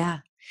 Yeah.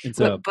 And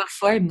so,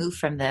 before I move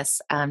from this,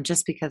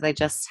 just because I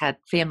just had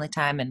family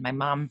time and my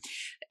mom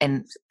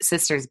and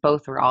sisters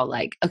both were all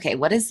like, okay,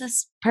 what is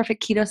this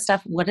perfect keto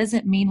stuff? What does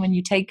it mean when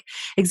you take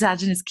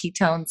exogenous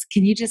ketones?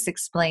 Can you just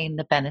explain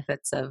the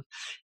benefits of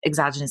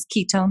exogenous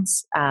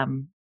ketones?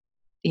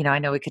 I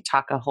know we could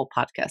talk a whole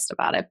podcast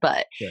about it,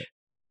 but,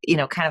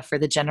 kind of for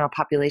the general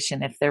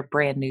population, if they're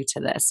brand new to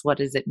this, what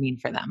does it mean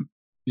for them?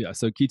 Yeah.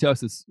 So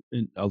ketosis,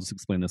 and I'll just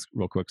explain this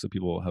real quick so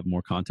people will have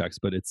more context,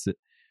 but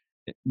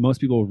most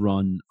people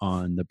run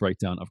on the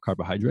breakdown of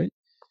carbohydrate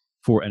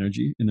for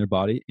energy in their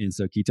body. And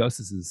so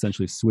ketosis is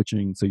essentially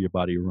switching. So your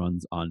body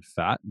runs on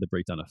fat, the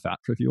breakdown of fat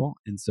for fuel.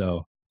 And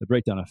so the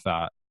breakdown of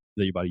fat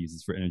that your body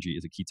uses for energy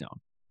is a ketone.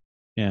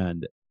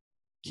 And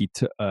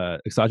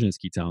exogenous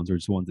ketones are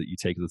just ones that you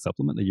take as a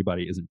supplement that your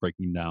body isn't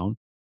breaking down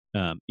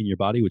in your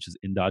body, which is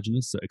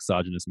endogenous. So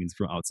exogenous means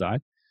from outside.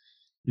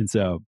 And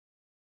so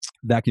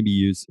that can be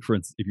used, for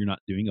instance, if you're not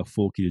doing a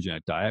full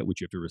ketogenic diet,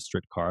 which you have to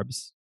restrict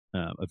carbs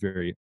a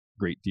very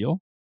great deal.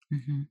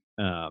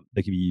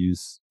 They can be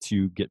used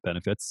to get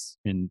benefits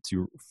and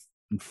to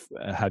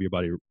have your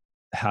body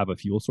have a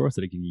fuel source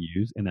that it can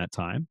use in that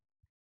time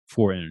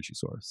for an energy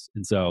source.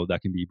 And so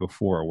that can be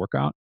before a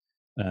workout.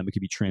 It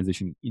could be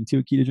transitioning into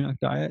a ketogenic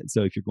diet.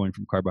 So if you're going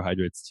from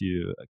carbohydrates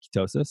to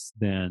ketosis,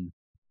 then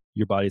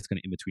your body is kind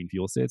of in between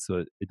fuel states.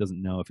 So it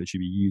doesn't know if it should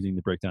be using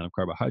the breakdown of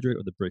carbohydrate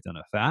or the breakdown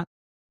of fat.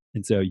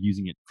 And so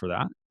using it for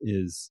that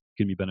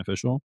can be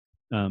beneficial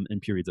in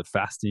periods of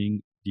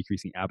fasting,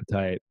 decreasing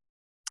appetite.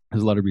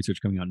 There's a lot of research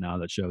coming out now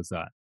that shows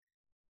that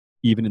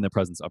even in the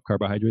presence of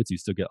carbohydrates, you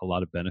still get a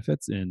lot of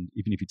benefits. And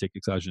even if you take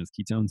exogenous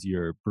ketones,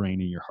 your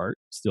brain and your heart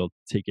still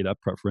take it up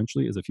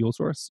preferentially as a fuel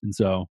source. And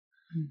so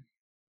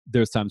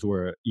there's times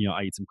where,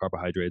 I eat some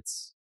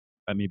carbohydrates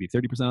maybe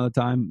 30% of the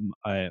time.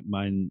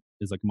 Mine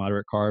is like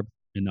moderate carb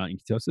and not in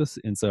ketosis.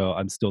 And so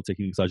I'm still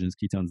taking exogenous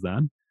ketones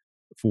then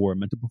for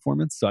mental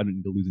performance. So I don't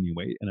need to lose any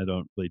weight and I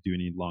don't really do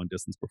any long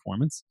distance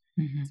performance.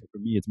 So for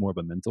me, it's more of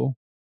a mental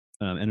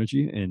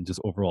energy and just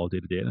overall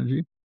day-to-day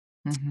energy.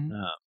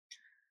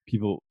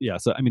 People,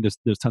 so I mean,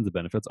 there's tons of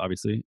benefits,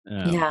 obviously.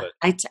 But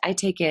I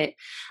take it.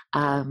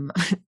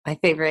 My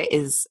favorite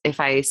is if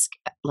I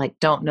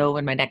don't know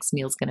when my next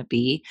meal is going to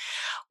be,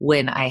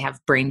 when I have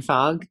brain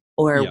fog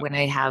or when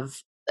I have,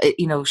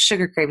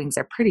 sugar cravings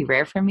are pretty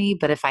rare for me.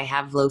 But if I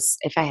have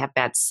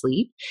bad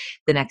sleep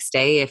the next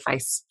day, if I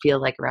feel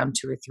like around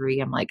 2 or 3,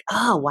 I'm like,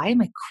 oh, why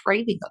am I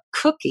craving a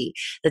cookie?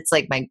 That's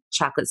like my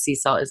chocolate sea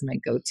salt is my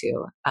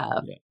go-to.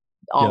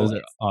 Those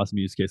are awesome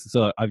use cases.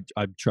 So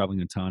I'm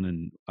traveling a ton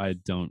and I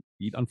don't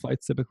eat on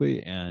flights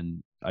typically.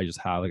 And I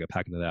just have like a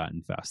packet of that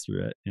and fast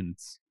through it. And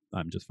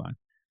I'm just fine.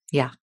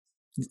 Yeah.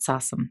 It's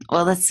awesome.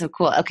 Well, that's so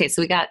cool. Okay.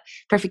 So we got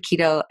Perfect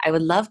Keto. I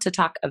would love to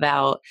talk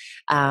about,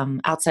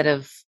 outside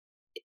of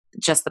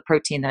just the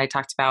protein that I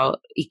talked about,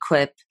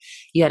 Equip.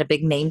 You had a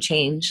big name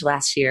change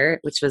last year,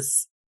 which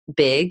was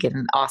big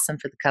and awesome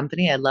for the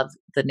company. I love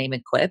the name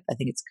Equip. I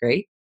think it's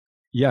great.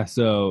 Yeah,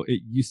 so it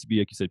used to be,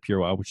 like you said, Pure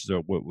Wild, which is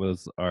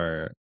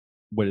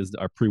what is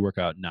our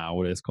pre-workout now,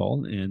 what it's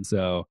called. And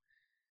so,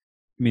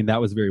 I mean,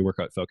 that was very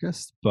workout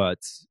focused, but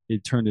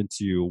it turned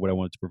into what I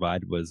wanted to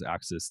provide was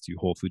access to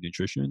whole food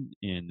nutrition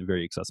in a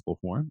very accessible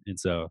form. And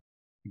so,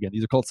 again,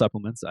 these are called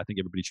supplements. I think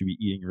everybody should be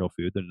eating real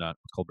food. They're not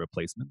what's called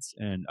replacements.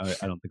 And I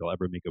don't think I'll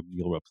ever make a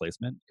meal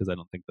replacement because I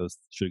don't think those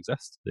should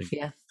exist. I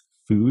think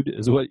food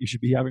is what you should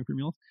be having for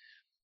meals.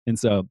 And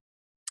so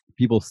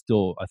people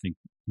still, I think,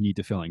 need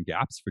to fill in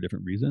gaps for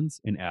different reasons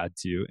and add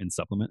to and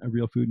supplement a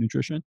real food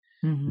nutrition.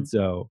 And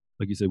so,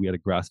 like you said, we had a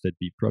grass-fed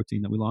beef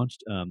protein that we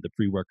launched. The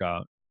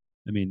pre-workout,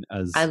 I mean,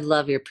 I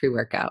love your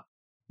pre-workout.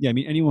 Yeah, I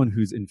mean, anyone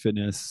who's in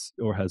fitness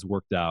or has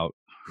worked out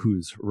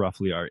who's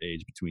roughly our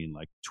age between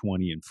like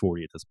 20 and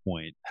 40 at this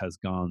point has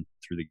gone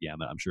through the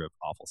gamut, I'm sure, of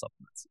awful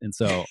supplements. And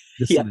so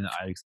this is Yep. something that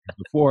I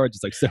experienced before,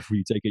 just like stuff where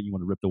you take it, you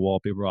want to rip the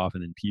wallpaper off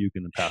and then puke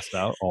and then pass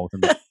out all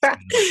within the span of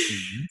like 2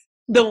 minutes.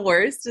 The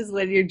worst is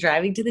when you're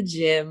driving to the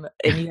gym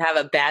and you have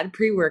a bad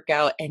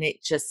pre-workout and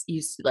it just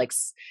like,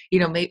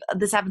 maybe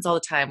this happens all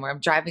the time where I'm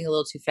driving a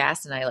little too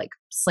fast and I like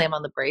slam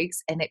on the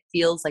brakes and it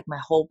feels like my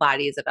whole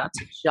body is about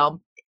to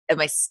jump and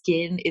my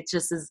skin, it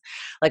just is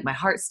like my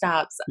heart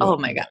stops. Yeah. Oh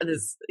my God.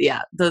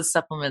 Those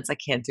supplements I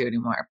can't do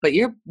anymore. But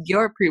your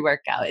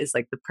pre-workout is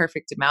like the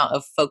perfect amount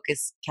of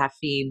focused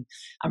caffeine.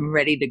 I'm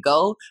ready to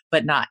go,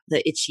 but not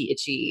the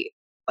itchy,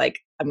 like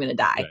I'm going to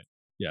die. Right.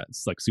 Yeah,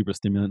 it's like super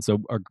stimulant.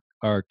 So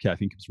our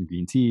caffeine comes from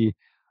green tea.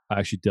 I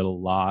actually did a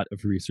lot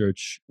of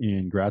research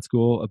in grad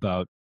school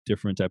about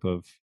different type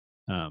of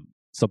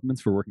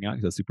supplements for working out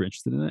because I was super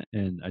interested in it,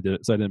 and I did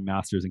a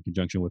master's in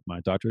conjunction with my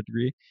doctorate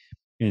degree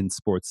in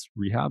sports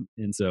rehab.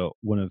 And so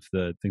one of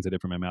the things I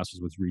did for my master's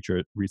was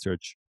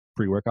research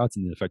pre-workouts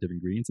and the effective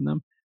ingredients in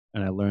them.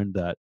 And I learned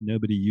that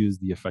nobody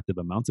used the effective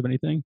amounts of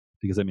anything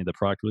because that made the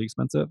product really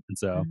expensive. And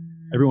so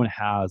everyone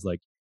has like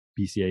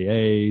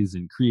BCAAs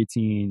and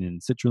creatine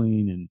and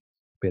citrulline and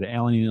beta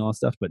alanine and all that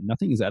stuff, but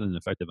nothing is at an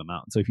effective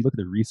amount. So if you look at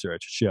the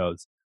research, it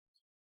shows,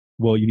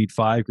 well, you need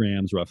 5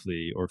 grams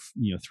roughly, or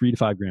 3 to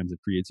 5 grams of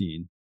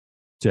creatine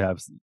to have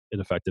it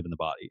effective in the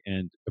body,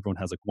 and everyone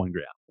has like 1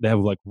 gram. They have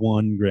like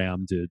 1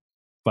 gram to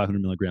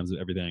 500 milligrams of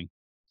everything,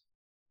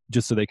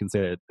 just so they can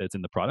say that it's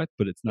in the product,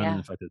 but it's not an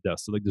effective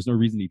dose. So like, there's no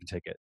reason to even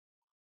take it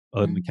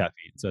other than the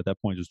caffeine. So at that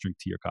point, just drink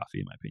tea or coffee,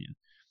 in my opinion.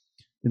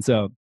 And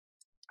so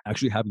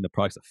actually having the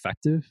products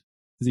effective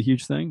is a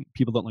huge thing.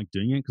 People don't like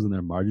doing it because then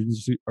their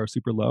margins are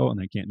super low and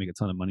they can't make a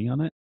ton of money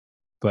on it.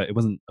 But it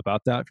wasn't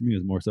about that for me. It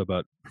was more so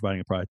about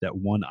providing a product that,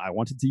 one, I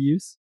wanted to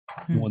use,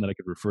 one that I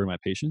could refer to my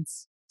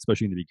patients,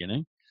 especially in the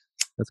beginning.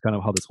 That's kind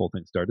of how this whole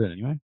thing started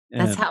anyway.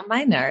 And that's how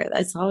mine are.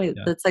 That's always,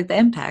 that's like the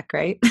impact,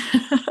 right?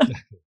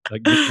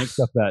 like make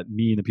stuff that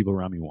me and the people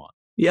around me want.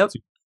 Yep.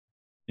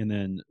 And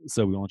then,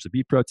 so we launched the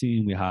beet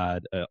protein. We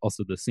had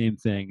also the same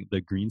thing.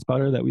 The greens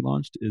powder that we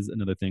launched is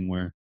another thing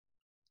where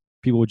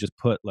people would just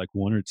put like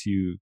 1 or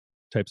 2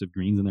 types of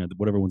greens in there,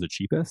 whatever one's the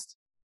cheapest,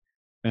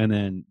 and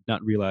then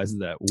not realizing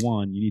that,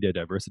 one, you need a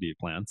diversity of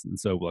plants. And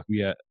so like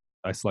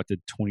I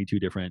selected 22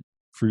 different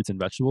fruits and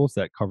vegetables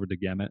that covered the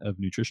gamut of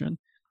nutrition,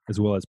 as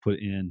well as put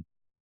in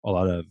a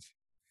lot of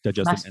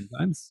digestive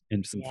enzymes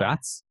and some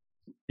fats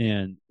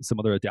and some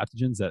other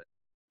adaptogens that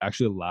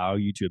actually allow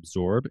you to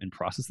absorb and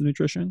process the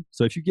nutrition.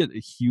 So if you get a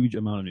huge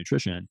amount of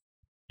nutrition,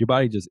 your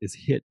body just is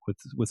hit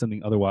with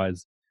something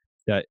otherwise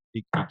that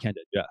it can't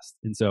digest.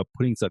 And so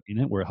putting stuff in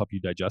it where it help you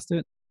digest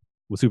it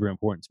was super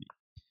important to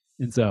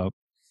me. And so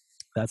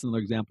that's another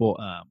example.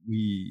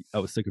 I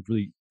was sick of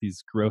really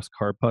these gross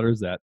carb powders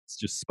that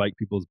just spike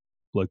people's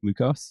blood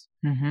glucose.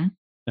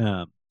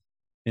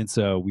 And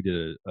so we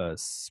did a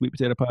sweet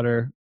potato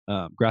powder,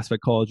 grass-fed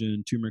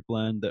collagen, turmeric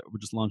blend that were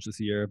just launched this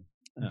year.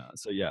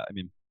 So yeah, I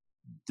mean,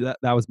 that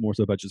was more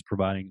so about just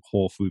providing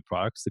whole food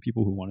products to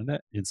people who wanted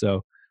it. And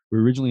so we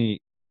were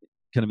originally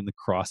kind of in the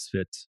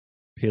CrossFit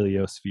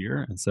paleo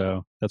sphere, and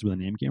so that's where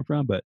the name came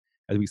from. But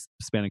as we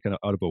expanded kind of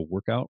out of a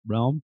workout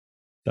realm,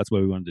 that's why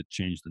we wanted to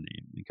change the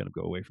name and kind of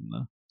go away from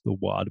the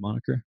WOD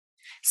moniker.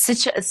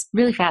 It's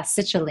really fast.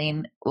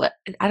 Citrulline.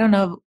 I don't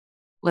know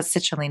what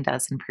citrulline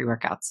does in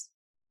pre-workouts,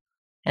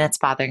 and it's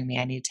bothering me.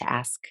 I need to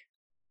ask.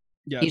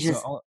 Yeah,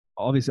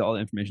 obviously all the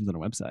information's on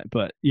our website,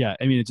 but yeah,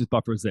 I mean, it just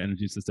buffers the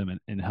energy system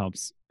and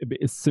helps.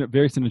 It's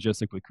very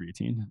synergistic with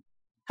creatine.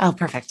 Oh,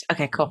 perfect.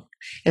 Okay, cool.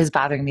 It was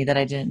bothering me that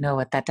I didn't know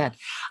what that did.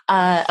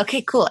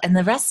 Okay, cool. And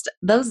the rest,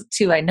 those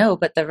 2 I know,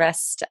 but the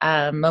rest,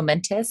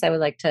 Momentous, I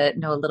would like to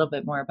know a little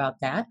bit more about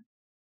that.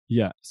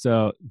 Yeah,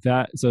 so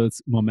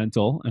it's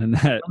Momental, and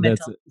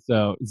that's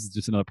so this is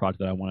just another product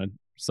that I wanted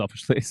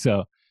selfishly.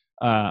 So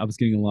I was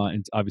getting a lot,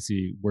 and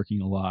obviously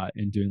working a lot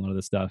and doing a lot of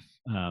this stuff.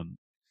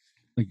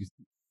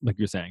 Like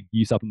you're saying,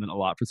 you supplement a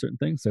lot for certain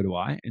things. So do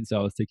I, and so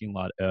I was taking a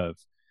lot of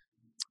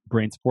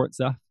brain support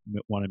stuff.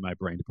 Wanted my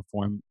brain to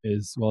perform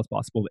as well as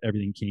possible. But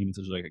everything came in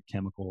such like a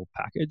chemical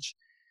package,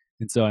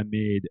 and so I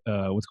made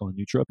what's called a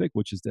nootropic,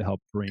 which is to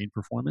help brain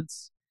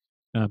performance,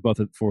 both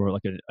for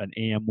like an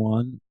AM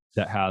one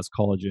that has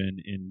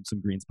collagen in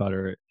some greens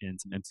powder and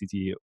some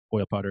MCT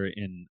oil powder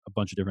in a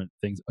bunch of different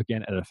things,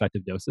 again at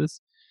effective doses,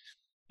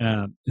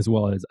 as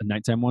well as a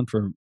nighttime one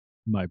for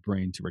my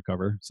brain to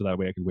recover, so that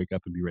way I could wake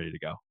up and be ready to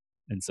go.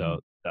 And so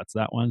that's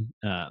that one.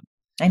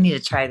 I need to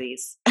try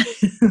these.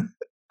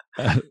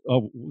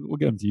 We'll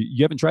get them to you.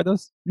 You haven't tried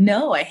those?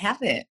 No, I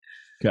haven't.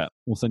 Okay,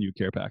 we'll send you a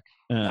care pack.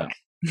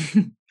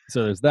 Okay.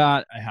 So there's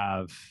that. I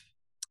have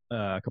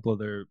a couple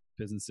other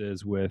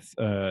businesses with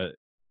a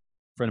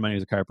friend of mine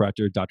who's a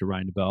chiropractor, Dr.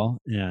 Ryan DeBell,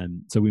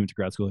 and so we went to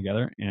grad school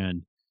together.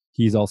 And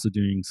he's also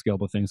doing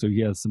scalable things. So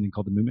he has something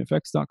called the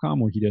movementfix.com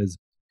where he does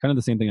kind of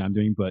the same thing I'm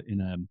doing, but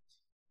in a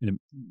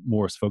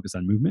more focus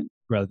on movement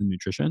rather than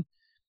nutrition.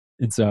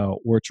 And so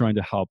we're trying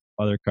to help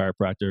other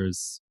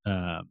chiropractors,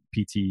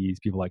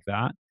 PTs, people like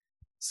that,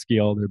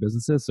 scale their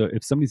businesses. So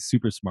if somebody's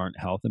super smart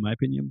in health, in my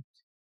opinion,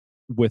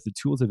 with the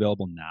tools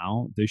available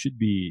now, they should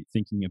be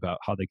thinking about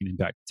how they can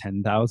impact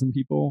 10,000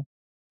 people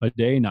a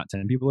day, not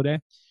 10 people a day.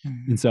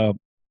 Mm-hmm. And so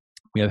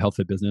we have Health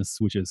Fit Business,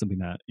 which is something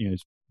that,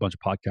 is a bunch of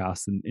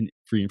podcasts and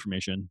free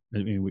information. I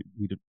mean,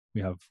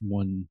 we have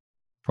one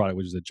product,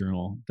 which is a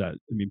journal that,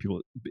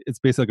 people, it's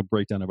basically like a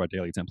breakdown of our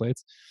daily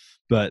templates.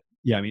 But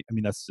yeah, I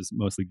mean, that's just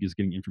mostly just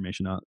getting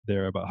information out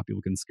there about how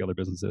people can scale their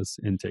businesses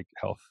and take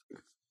health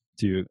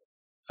to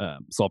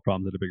solve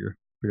problems at a bigger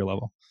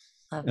level.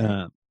 Love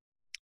it.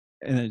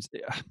 And then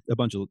a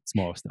bunch of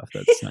smaller stuff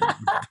that's not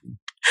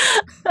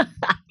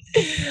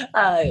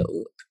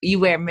you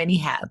wear many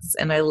hats,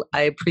 and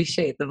I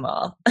appreciate them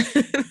all.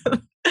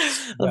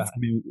 Yeah, I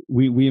mean,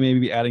 we may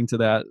be adding to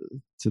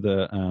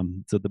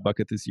the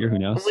bucket this year. Who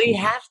knows? We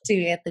have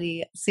to,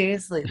 Anthony.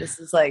 Seriously, this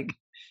is like,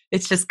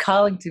 it's just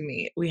calling to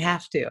me. We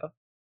have to.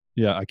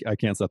 Yeah, I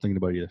can't stop thinking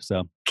about it either.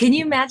 So, can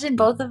you imagine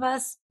both of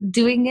us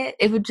doing it?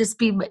 It would just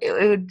be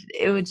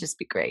just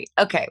be great.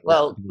 Okay,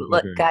 well,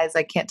 look, guys,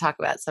 I can't talk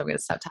about it, so I'm going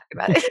to stop talking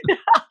about it.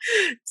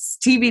 It's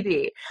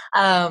TBD.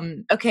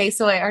 Okay,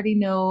 so I already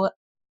know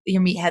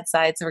your meathead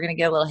side, so we're going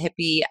to get a little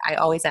hippie. I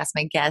always ask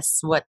my guests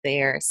what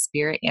their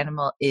spirit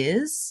animal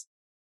is.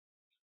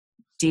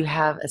 Do you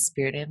have a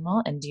spirit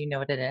animal, and do you know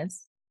what it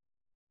is?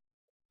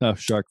 Oh,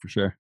 shark for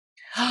sure.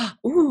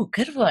 Ooh,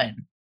 good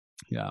one.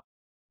 Yeah.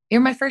 You're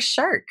my first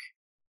shark.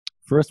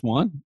 First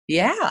one?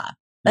 Yeah.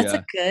 That's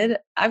a good,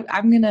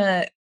 I'm going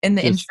to, in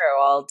the intro,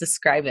 I'll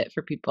describe it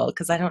for people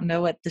because I don't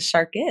know what the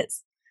shark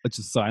is. It's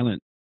just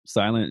silent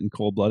and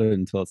cold-blooded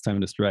until it's time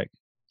to strike.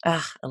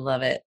 Ah, I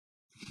love it.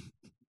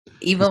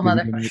 Evil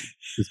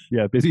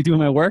motherfucker. Busy doing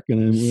my work,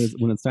 and then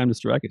when it's time to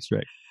strike, I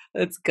strike.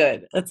 That's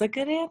good. That's a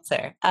good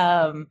answer.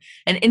 And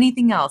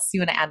anything else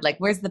you want to add? Like,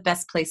 where's the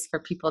best place for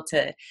people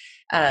to,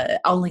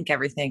 I'll link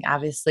everything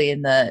obviously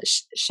in the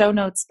show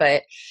notes,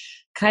 but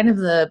kind of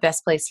the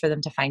best place for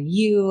them to find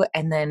you,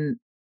 and then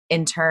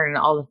in turn,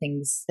 all the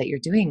things that you're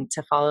doing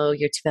to follow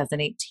your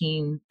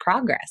 2018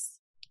 progress.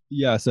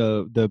 Yeah.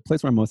 So the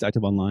place where I'm most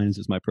active online is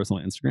just my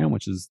personal Instagram,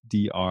 which is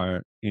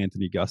Dr.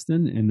 Anthony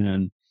Gustin. And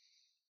then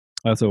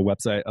also a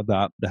website of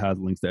that has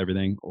links to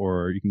everything,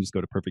 or you can just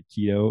go to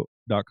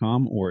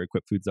perfectketo.com or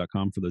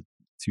equipfoods.com for the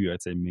two,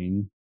 I'd say,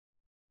 main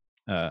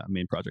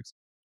projects.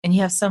 And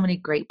you have so many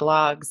great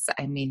blogs.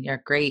 I mean, you're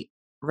a great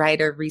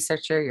writer,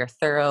 researcher, you're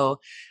thorough.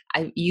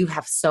 You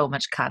have so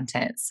much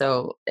content.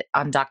 So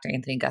on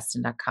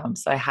dranthonygustin.com.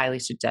 So I highly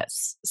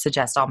suggest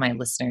all my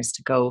listeners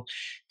to go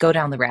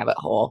down the rabbit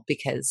hole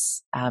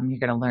because you're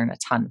going to learn a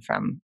ton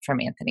from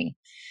Anthony.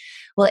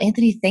 Well,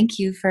 Anthony, thank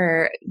you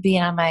for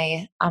being on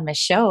my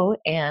show,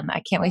 and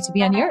I can't wait to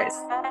be on yours.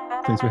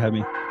 Thanks for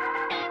having me.